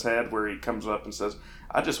out in his head, where he comes up and says,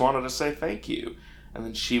 I just wanted to say thank you. And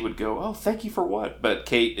then she would go, oh, thank you for what? But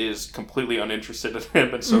Kate is completely uninterested in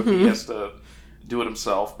him, and so he has to do it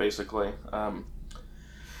himself, basically.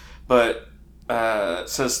 But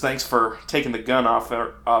says thanks for taking the gun off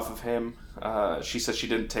of him. She says she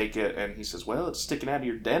didn't take it, and he says, well, it's sticking out of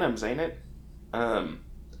your denims, ain't it?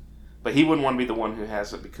 But he wouldn't want to be the one who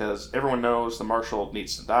has it, because everyone knows the marshal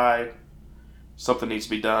needs to die. Something needs to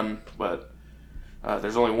be done, but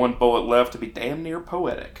there's only one bullet left to be damn near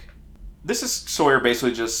poetic. This is Sawyer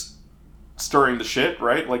basically just stirring the shit,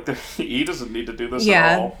 right? Like, he doesn't need to do this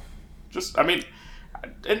at all. Just, I mean...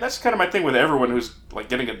 And that's kind of my thing with everyone who's, like,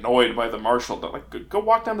 getting annoyed by the marshal. Like, go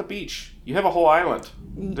walk down the beach. You have a whole island.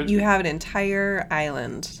 You have an entire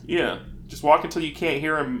island. Yeah. Just walk until you can't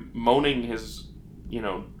hear him moaning his,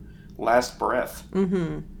 last breath.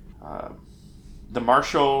 Mm-hmm. The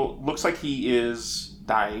marshal looks like he is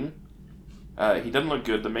dying. He doesn't look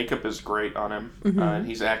good. The makeup is great on him. Mm-hmm. And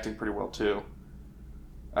he's acting pretty well, too.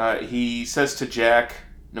 He says to Jack,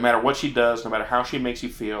 no matter what she does, no matter how she makes you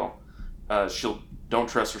feel, don't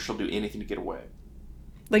trust her, she'll do anything to get away.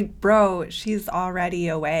 Like, bro, she's already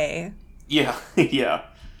away. Yeah, yeah.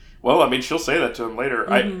 Well, I mean, she'll say that to him later.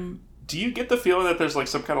 Mm-hmm. Do you get the feeling that there's, like,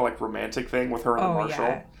 some kind of, like, romantic thing with her and the marshal?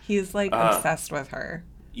 Yeah. He's, like, obsessed with her.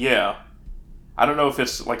 Yeah. I don't know if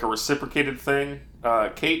it's, like, a reciprocated thing.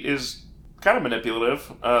 Kate is kind of manipulative,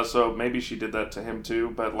 so maybe she did that to him,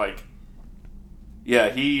 too. But, like, yeah,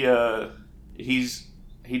 he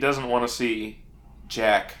doesn't want to see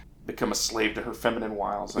Jack become a slave to her feminine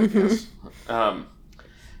wiles, I guess.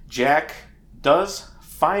 Jack does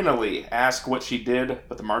finally ask what she did,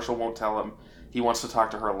 but the marshal won't tell him. He wants to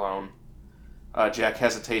talk to her alone. Jack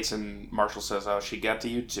hesitates, and Marshall says, oh, she got to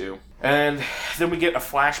you too. And then we get a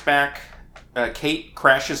flashback. Kate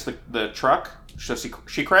crashes the truck. So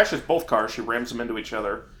she crashes both cars. She rams them into each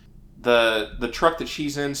other. The truck that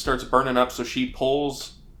she's in starts burning up, so she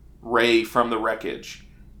pulls Ray from the wreckage.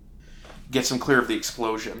 Gets him clear of the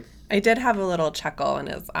explosion. I did have a little chuckle and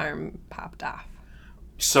his arm popped off.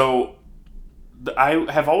 So, I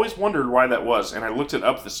have always wondered why that was, and I looked it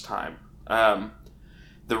up this time.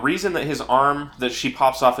 The reason that she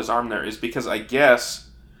pops off his arm there is because I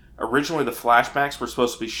guess originally the flashbacks were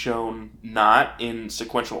supposed to be shown not in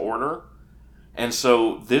sequential order. And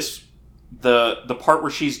so the part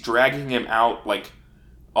where she's dragging him out, like,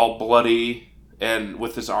 all bloody and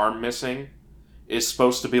with his arm missing, is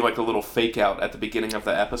supposed to be like a little fake out at the beginning of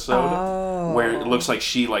the episode, where it looks like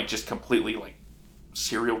she, like, just completely, like,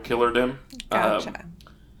 serial killered him. Gotcha.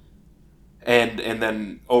 And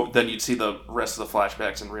then you'd see the rest of the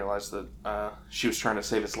flashbacks and realize that she was trying to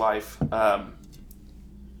save his life. I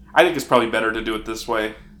think it's probably better to do it this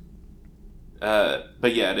way.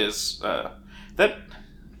 But yeah, it is.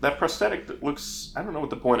 That prosthetic looks... I don't know what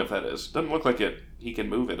the point of that is. Doesn't look like he can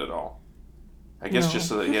move it at all. I guess just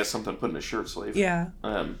so that he has something put in his shirt sleeve. Yeah.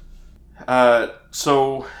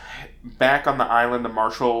 So, back on the island, the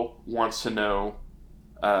marshal wants to know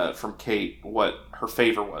from Kate what her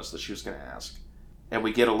favor was that she was going to ask. And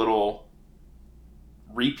we get a little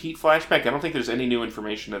repeat flashback. I don't think there's any new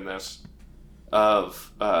information in this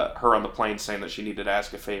of her on the plane saying that she needed to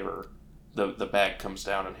ask a favor. The bag comes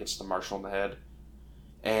down and hits the marshal in the head.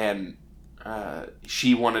 And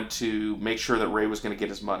she wanted to make sure that Ray was going to get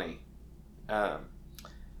his money.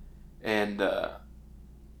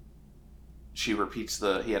 She repeats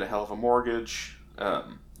he had a hell of a mortgage.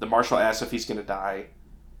 The marshal asks if he's going to die,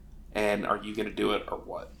 and are you going to do it or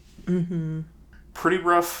what? Mm-hmm. Pretty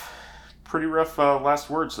rough last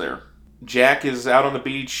words there. Jack is out on the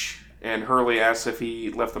beach, and Hurley asks if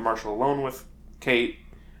he left the marshal alone with Kate.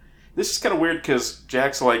 This is kind of weird because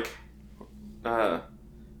Jack's like, well,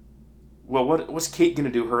 what's Kate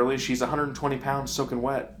gonna do, Hurley? She's 120 pounds soaking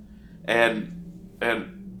wet. And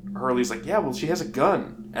Hurley's like, yeah, well, she has a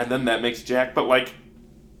gun. And then that makes Jack, but like,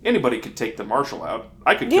 anybody could take the marshal out.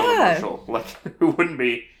 I could kill the marshal. Like, who wouldn't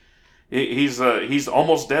be? He's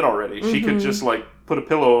almost dead already. She could just like put a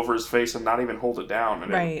pillow over his face and not even hold it down,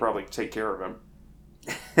 and it would probably take care of him.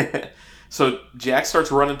 So Jack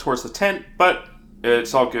starts running towards the tent, but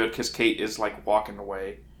it's all good because Kate is like walking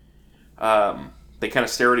away. They kind of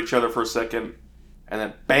stare at each other for a second, and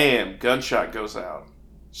then bam, gunshot goes out.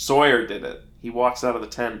 Sawyer did it. He walks out of the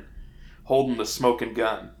tent holding the smoking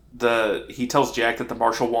gun. He tells Jack that the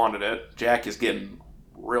marshal wanted it. Jack is getting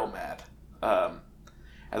real mad.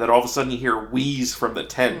 And then all of a sudden you hear a wheeze from the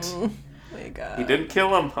tent. Oh my god. He didn't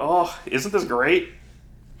kill him. Oh, isn't this great?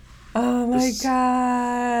 Oh my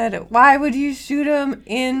god. Why would you shoot him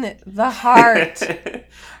in the heart?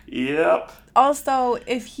 Yep. Also,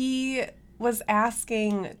 if he was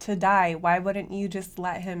asking to die, why wouldn't you just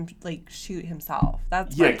let him like shoot himself?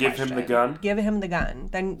 That's my give question. him the gun. Give him the gun.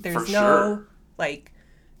 Then there's For no sure. like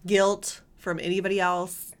guilt from anybody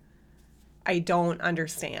else. I don't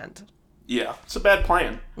understand. Yeah, it's a bad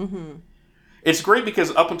plan. Mm-hmm. It's great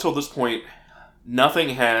because up until this point, nothing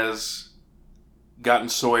has gotten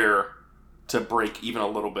Sawyer to break even a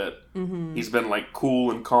little bit. Mm-hmm. He's been like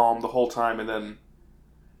cool and calm the whole time, and then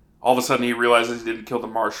all of a sudden he realizes he didn't kill the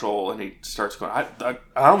marshal, and he starts going, I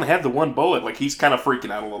only had the one bullet. Like, he's kind of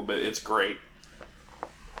freaking out a little bit. It's great.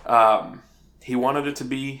 He wanted it to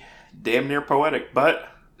be damn near poetic, but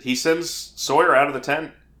he sends Sawyer out of the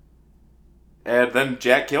tent, and then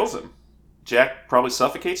Jack kills him. Jack probably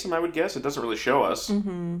suffocates him, I would guess. It doesn't really show us.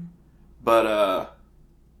 Mm-hmm. But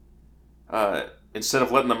instead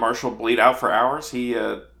of letting the marshal bleed out for hours, he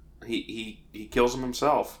kills him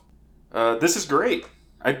himself. This is great.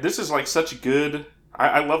 This is like such a good...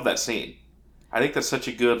 I love that scene. I think that's such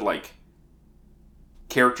a good like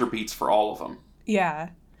character beats for all of them. Yeah.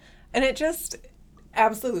 And it just...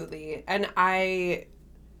 Absolutely. And I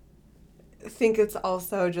think it's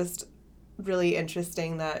also just really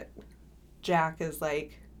interesting that Jack is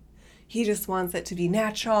like, he just wants it to be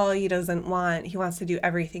natural. He wants to do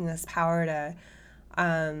everything in his power to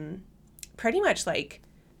pretty much like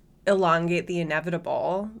elongate the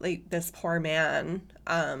inevitable. Like, this poor man,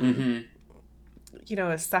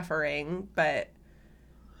 is suffering, but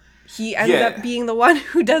he ends up being the one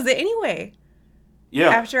who does it anyway. Yeah.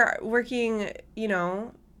 After working,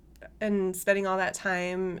 and spending all that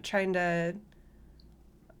time trying to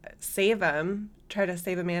try to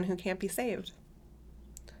save a man who can't be saved.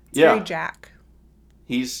 It's very Jack.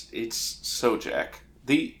 It's so Jack.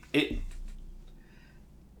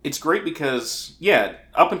 It's great because,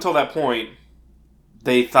 up until that point,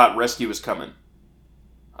 they thought rescue was coming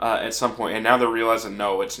at some point, and now they're realizing,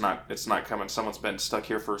 no, it's not coming. Someone's been stuck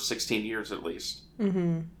here for 16 years at least.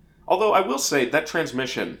 Mm-hmm. Although, I will say, that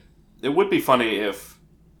transmission, it would be funny if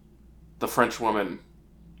the French woman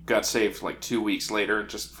got saved like 2 weeks later and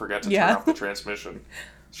just forgot to turn off the transmission.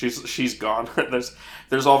 She's gone.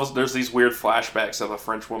 There's these weird flashbacks of a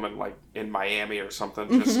French woman like in Miami or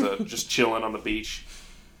something, just chilling on the beach.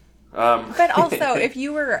 But also, if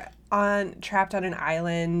you were trapped on an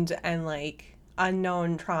island and like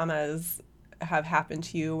unknown traumas have happened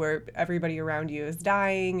to you, where everybody around you is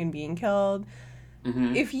dying and being killed.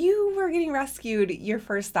 Mm-hmm. If you were getting rescued, your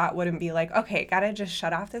first thought wouldn't be like, okay, gotta just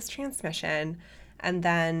shut off this transmission and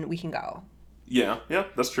then we can go. Yeah,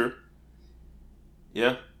 that's true.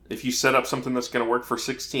 Yeah, if you set up something that's going to work for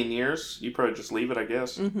 16 years, you probably just leave it, I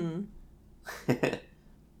guess. Mm-hmm.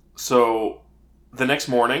 So, the next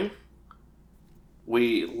morning,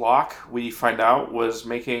 we find out, was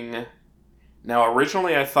making... Now,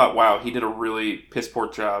 originally I thought, wow, he did a really piss-poor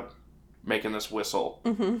job making this whistle.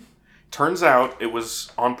 Mm-hmm. Turns out it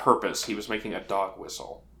was on purpose. He was making a dog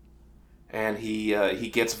whistle. And he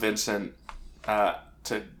gets Vincent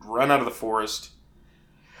to run out of the forest,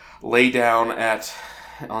 lay down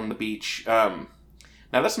on the beach. Now,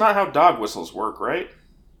 that's not how dog whistles work, right?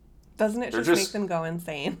 Doesn't it just make them go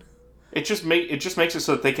insane? It just makes it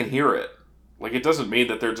so that they can hear it. Like, it doesn't mean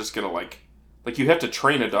that they're just gonna like you have to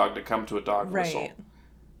train a dog to come to a dog whistle. Right.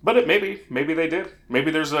 But maybe they did.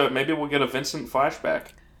 Maybe we'll get a Vincent flashback.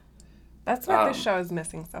 That's what this show is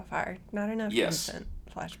missing so far. Not enough Vincent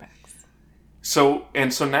flashbacks. So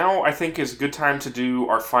now I think is a good time to do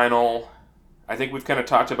our final... I think we've kind of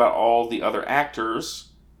talked about all the other actors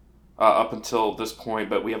up until this point,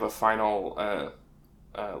 but we have a final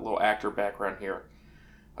little actor background here.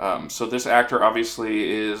 So this actor obviously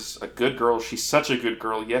is a good girl. She's such a good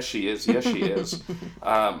girl. Yes, she is. Yes, she is.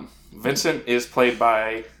 Vincent is played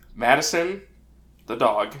by Madison, the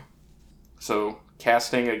dog. So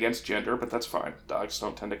casting against gender, but that's fine. Dogs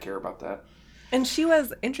don't tend to care about that. And she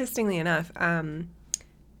was, interestingly enough,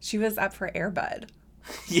 she was up for Air Bud.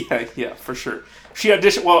 Yeah, for sure. She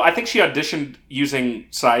auditioned. Well, I think she auditioned using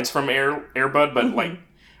sides from Air Bud, but like,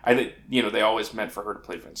 I think they always meant for her to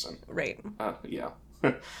play Vincent. Right. Yeah.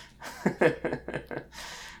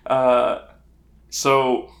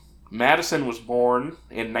 So Madison was born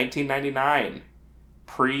in 1999,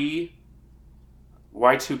 pre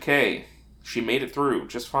Y2K. She made it through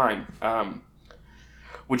just fine.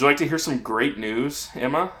 Would you like to hear some great news,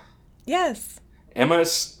 Emma? Yes.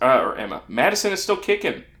 Madison is still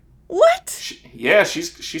kicking. What?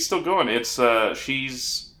 She's still going. It's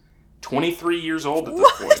she's 23 years old at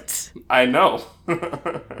this point. I know.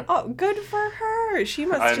 Oh, good for her. She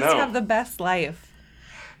must have the best life.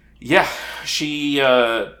 Yeah, she.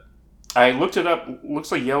 I looked it up.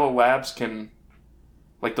 Looks like yellow labs can,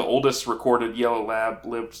 like the oldest recorded yellow lab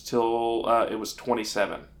lived till it was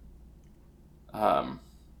 27. So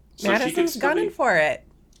Madison's gunning for it.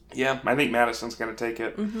 Yeah, I think Madison's going to take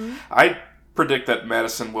it. Mm-hmm. I predict that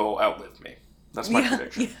Madison will outlive me. That's my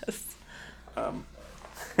prediction. Yes.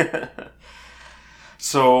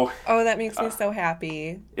 So. Oh, that makes me so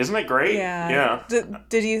happy. Isn't it great? Yeah.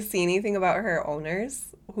 Did you see anything about her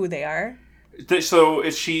owners? Who they are? So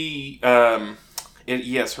is she?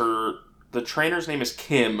 Yes, the trainer's name is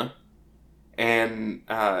Kim, and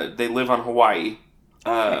they live on Hawaii.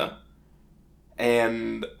 Okay.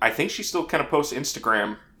 And I think she still kind of posts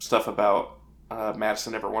Instagram stuff about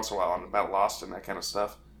Madison every once in a while, and about Lost and that kind of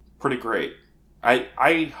stuff. Pretty great.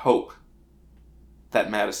 I hope that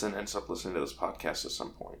Madison ends up listening to this podcast at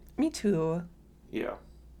some point. Me too. Yeah.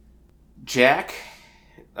 Jack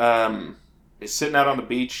is sitting out on the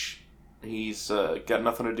beach. He's got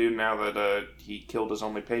nothing to do now that he killed his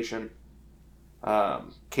only patient.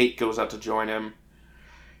 Kate goes out to join him.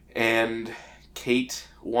 And Kate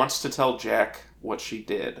wants to tell Jack what she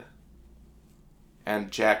did.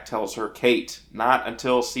 And Jack tells her, Kate, not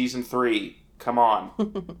until season 3. Come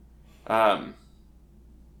on.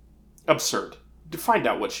 Absurd. To find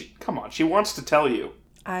out what come on, she wants to tell you.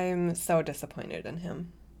 I'm so disappointed in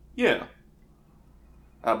him. Yeah.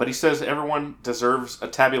 But he says everyone deserves a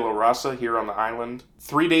tabula rasa here on the island.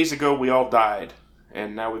 3 days ago, we all died.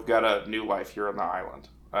 And now we've got a new life here on the island.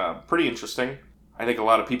 Pretty interesting. I think a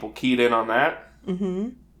lot of people keyed in on that. Mm-hmm.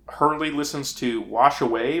 Hurley listens to Wash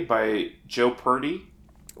Away by Joe Purdy.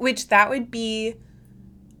 Which that would be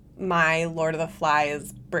my Lord of the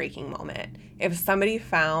Flies breaking moment. If somebody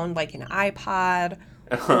found like an iPod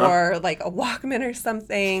or like a Walkman or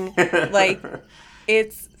something, like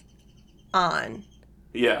it's on.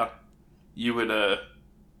 Yeah. You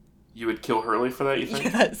would kill Hurley for that, you think?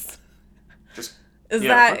 Yes. Just Is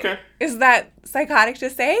that psychotic to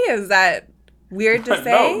say? Is that weird to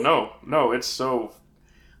say? No. It's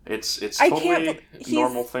totally a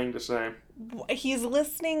normal thing to say. He's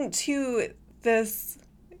listening to this.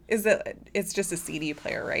 It's just a CD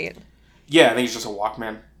player, right? Yeah, I think it's just a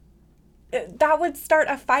Walkman. That would start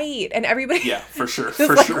a fight, and everybody. Yeah, for sure.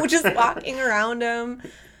 Just walking around him.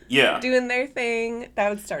 Yeah. Doing their thing. That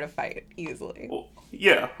would start a fight easily. Well,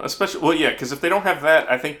 yeah, because if they don't have that,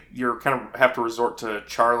 I think you're kind of have to resort to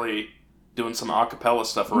Charlie doing some a cappella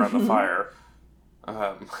stuff around the fire.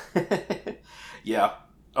 Yeah.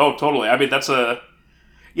 Oh, totally. I mean, that's one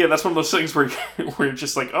of those things where you're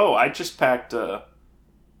just like, oh, I just packed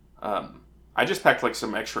like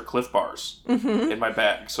some extra Cliff Bars in my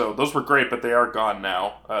bag. So those were great, but they are gone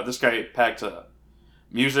now. This guy packed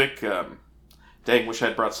music. Dang, wish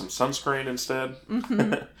I'd brought some sunscreen instead.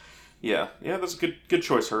 Mm-hmm. Yeah, that's a good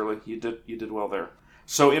choice, Hurley. You did well there.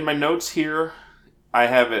 So in my notes here, I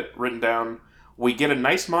have it written down. We get a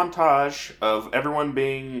nice montage of everyone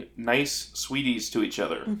being nice sweeties to each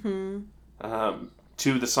other. Mm-hmm.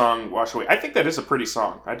 To the song Wash Away. I think that is a pretty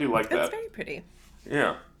song. I do like that. It's very pretty.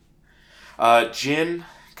 Yeah. Jin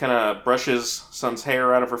kind of brushes Sun's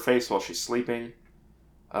hair out of her face while she's sleeping.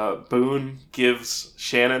 Boone gives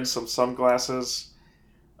Shannon some sunglasses.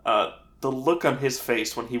 The look on his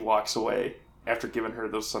face when he walks away after giving her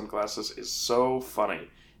those sunglasses is so funny.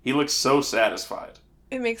 He looks so satisfied.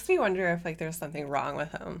 It makes me wonder if like there's something wrong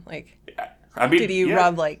with him. Like, I mean, did he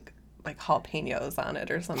rub like jalapenos on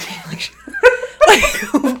it or something?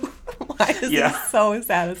 Why is he so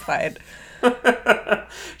satisfied?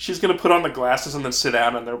 She's gonna put on the glasses and then sit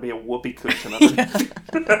down, and there'll be a whoopee cushion underneath.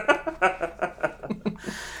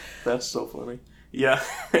 That's so funny. Yeah,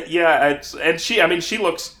 yeah, she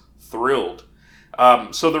looks thrilled.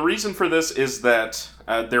 So the reason for this is that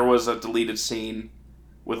there was a deleted scene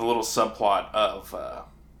with a little subplot of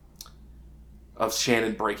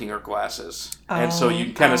Shannon breaking her glasses, and so you Oh,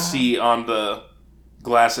 can kind of see on the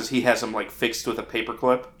glasses he has them like fixed with a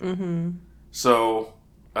paperclip. mm-hmm. So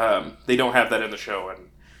they don't have that in the show, and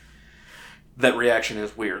that reaction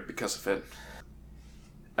is weird because of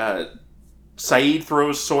it. Saeed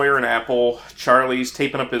throws Sawyer an apple. Charlie's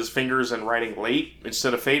taping up his fingers and writing late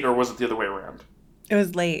instead of fate, or was it the other way around? It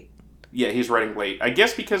was late. Yeah, he's writing late. I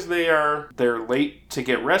guess because they're late to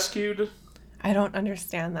get rescued. I don't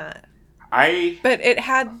understand that. I But it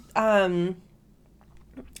had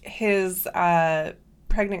his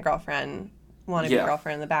pregnant girlfriend, wannabe Yeah.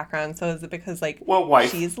 girlfriend in the background. So is it because like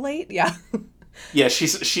wife. she's late? Yeah. Yeah,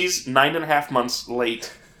 she's 9.5 months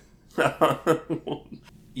late.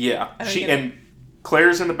 Yeah, I don't she get it. and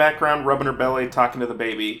Claire's in the background rubbing her belly, talking to the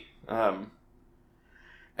baby. And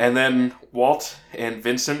then Walt and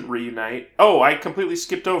Vincent reunite. Oh, I completely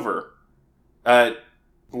skipped over.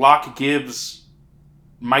 Locke gives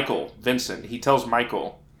Vincent. He tells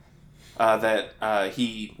Michael that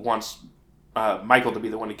he wants Michael to be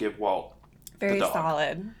the one to give Walt Very the dog.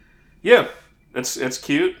 solid. Yeah, it's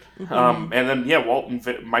cute. Mm-hmm. And then Walt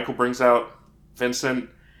and Michael brings out Vincent.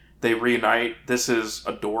 They reunite. This is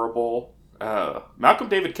adorable. Malcolm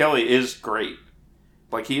David Kelly is great.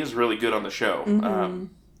 Like, he is really good on the show. Mm-hmm.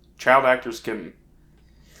 Child actors can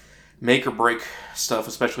make or break stuff,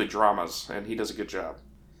 especially dramas, and he does a good job.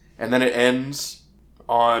 And then it ends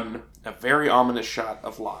on a very ominous shot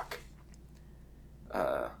of Locke.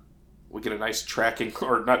 We get a nice tracking,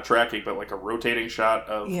 or not tracking, but like a rotating shot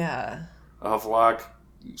of Locke,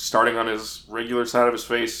 starting on his regular side of his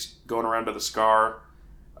face, going around to the scar.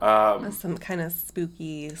 Some kind of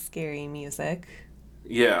spooky, scary music.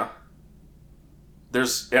 Yeah.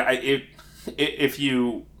 If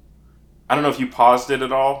you, I don't know if you paused it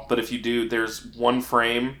at all, but if you do, there's one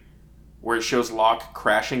frame where it shows Locke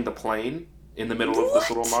crashing the plane in the middle of this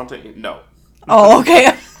little montage. No. Oh, okay.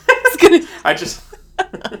 I was gonna. I just. How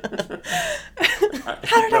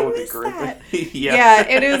did That I would be miss great. that? Yeah. Yeah,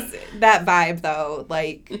 it is that vibe though.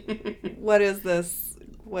 Like, what is this?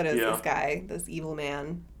 What is Yeah. this guy? This evil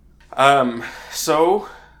man? So,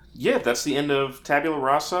 yeah, that's the end of Tabula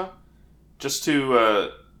Rasa. Just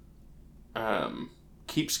to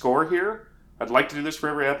keep score here, I'd like to do this for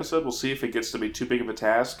every episode. We'll see if it gets to be too big of a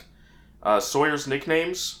task. Sawyer's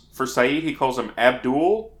nicknames. For Saeed, he calls him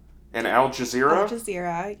Abdul and Al Jazeera. Al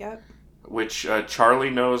Jazeera, yep. Which Charlie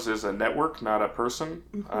knows is a network, not a person.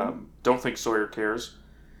 Mm-hmm. Don't think Sawyer cares.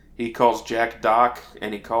 He calls Jack Doc,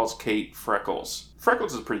 and he calls Kate Freckles.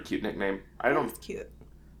 Freckles is a pretty cute nickname. That's cute.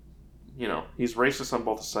 He's racist on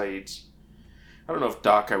both the sides. I don't know if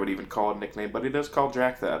Doc I would even call a nickname, but he does call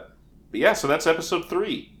Jack that. But yeah, so that's episode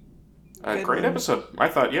 3. Great one. episode. I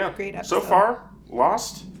thought, yeah. Great episode. So far,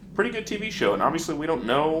 Lost, pretty good TV show. And obviously we don't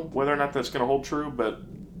know whether or not that's going to hold true, but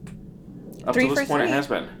up to this point it has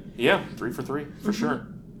been. Yeah, 3 for 3, for sure.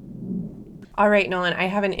 All right, Nolan, I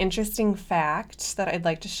have an interesting fact that I'd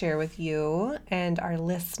like to share with you and our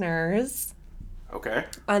listeners. Okay.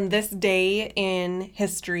 On this day in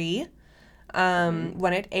history,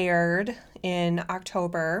 when it aired in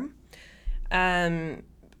October,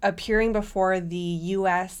 appearing before the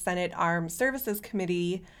U.S. Senate Armed Services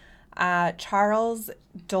Committee, Charles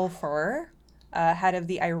Dulfer, head of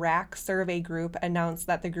the Iraq Survey Group, announced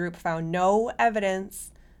that the group found no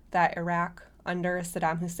evidence that Iraq under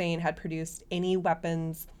Saddam Hussein had produced any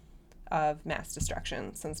weapons of mass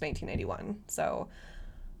destruction since 1991. So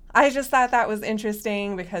I just thought that was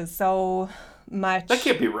interesting because so much... That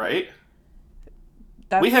can't be right.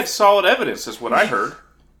 We had solid evidence, is what I heard.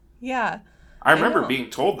 Yeah. I remember being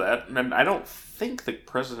told that, and I don't think the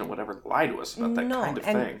president would ever lie to us about that kind of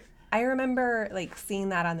thing. I remember seeing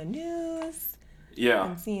that on the news. Yeah.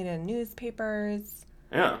 And seeing it in newspapers.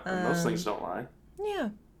 Yeah, and those things don't lie. Yeah.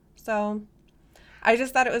 So I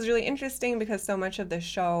just thought it was really interesting because so much of the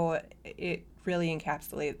show, it really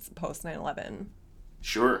encapsulates post 9/11.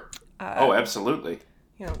 Sure. Absolutely.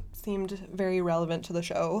 Seemed very relevant to the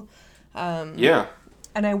show. Yeah.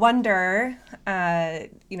 And I wonder,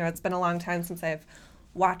 it's been a long time since I've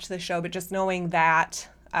watched the show, but just knowing that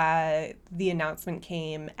the announcement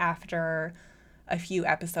came after a few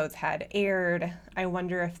episodes had aired, I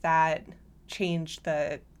wonder if that changed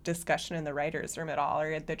the discussion in the writers' room at all,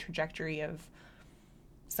 or the trajectory of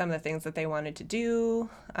some of the things that they wanted to do,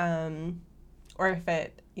 or if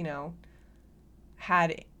it,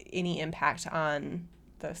 had any impact on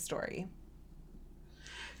the story.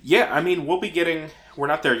 Yeah, I mean, we're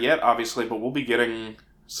not there yet, obviously, but we'll be getting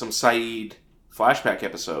some Saeed flashback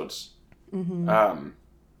episodes.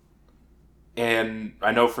 And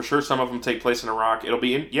I know for sure some of them take place in Iraq. It'll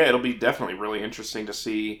be definitely really interesting to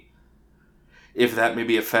see if that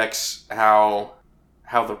maybe affects how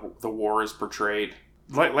the war is portrayed.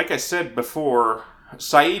 Like I said before,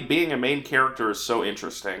 Saeed being a main character is so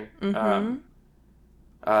interesting.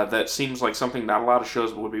 That seems like something not a lot of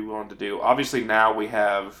shows would be willing to do. Obviously now we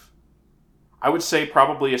have, I would say,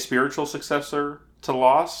 probably a spiritual successor to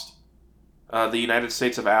Lost, The United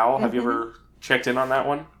States of Al. Have you ever checked in on that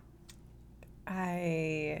one?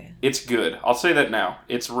 It's good. I'll say that now.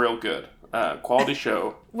 It's real good. Quality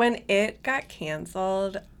show. When it got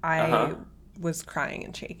canceled, I was crying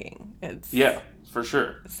and shaking. Yeah, for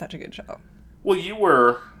sure. It's such a good show. Well, you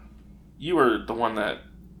were the one that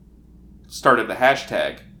started the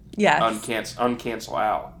hashtag. Yes. Uncancel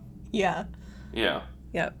Al. Yeah. Yeah.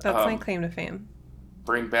 Yep. That's my claim to fame.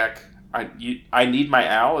 Bring back. I need my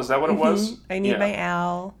Al. Is that what it was? I need my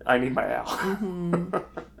Al. I need my Al.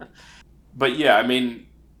 But yeah, I mean,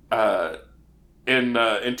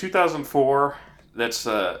 in 2004, that's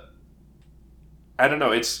I don't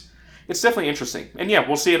know. It's definitely interesting, and yeah,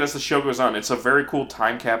 we'll see it as the show goes on. It's a very cool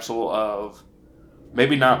time capsule of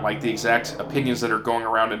maybe not like the exact opinions that are going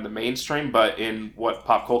around in the mainstream, but in what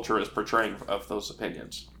pop culture is portraying of those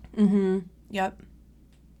opinions. Yep.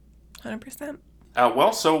 100%.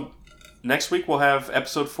 Well, so next week we'll have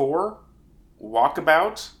episode 4,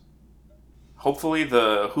 Walkabout. Hopefully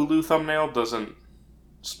the Hulu thumbnail doesn't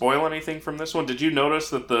spoil anything from this one. Did you notice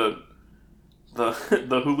that the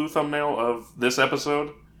Hulu thumbnail of this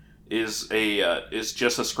episode is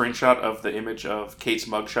just a screenshot of the image of Kate's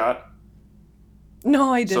mugshot?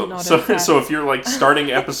 No, I didn't notice that. So if you're like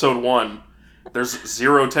starting episode 1, there's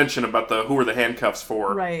zero tension about who are the handcuffs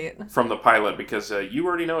for from the pilot because you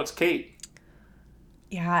already know it's Kate.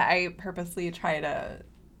 Yeah, I purposely try to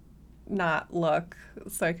not look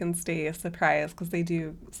so I can stay surprised because they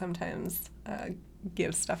do sometimes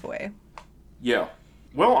give stuff away. Yeah.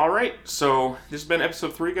 Well, all right. So this has been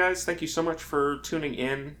episode 3, guys. Thank you so much for tuning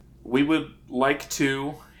in. We would like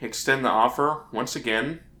to extend the offer once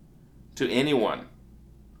again to anyone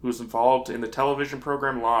who's involved in the television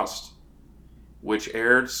program Lost, which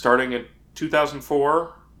aired starting in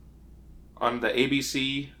 2004 on the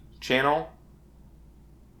ABC channel.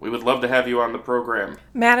 We would love to have you on the program.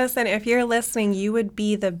 Madison, if you're listening, you would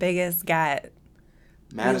be the biggest get.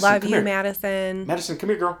 Madison, we love you, here. Madison. Madison, come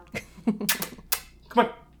here, girl. Come on.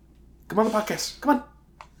 Come on the podcast. Come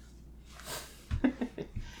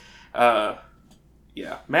on.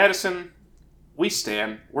 Yeah. Madison, we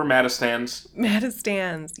stan. We're Madistans.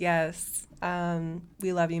 Madistans, yes.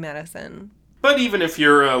 We love you, Madison. But even if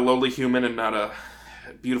you're a lowly human and not a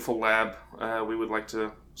beautiful lab, we would like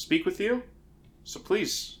to speak with you. So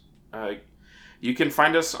please, you can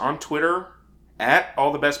find us on Twitter at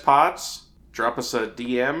AllTheBestPods. Drop us a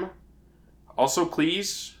DM. Also,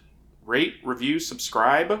 please rate, review,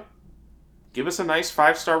 subscribe. Give us a nice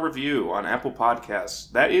 5-star review on Apple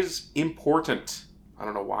Podcasts. That is important. I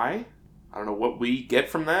don't know why. I don't know what we get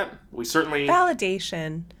from that. We certainly...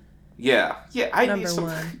 Validation. Yeah. I need some...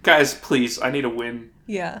 One. Guys, please, I need a win.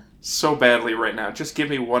 Yeah. So badly right now. Just give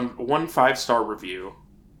me one 5-star review.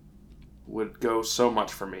 Would go so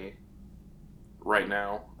much for me right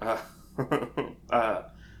now.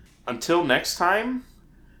 Until next time.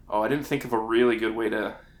 Oh, I didn't think of a really good way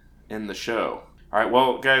to end the show. All right,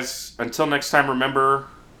 well, guys, until next time, remember,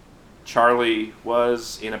 Charlie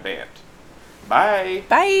was in a band. Bye.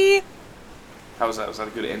 Bye. How was that? Was that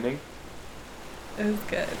a good ending? It was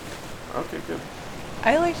good. Okay, good.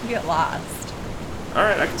 I like to get lost. All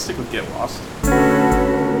right, I can stick with Get Lost.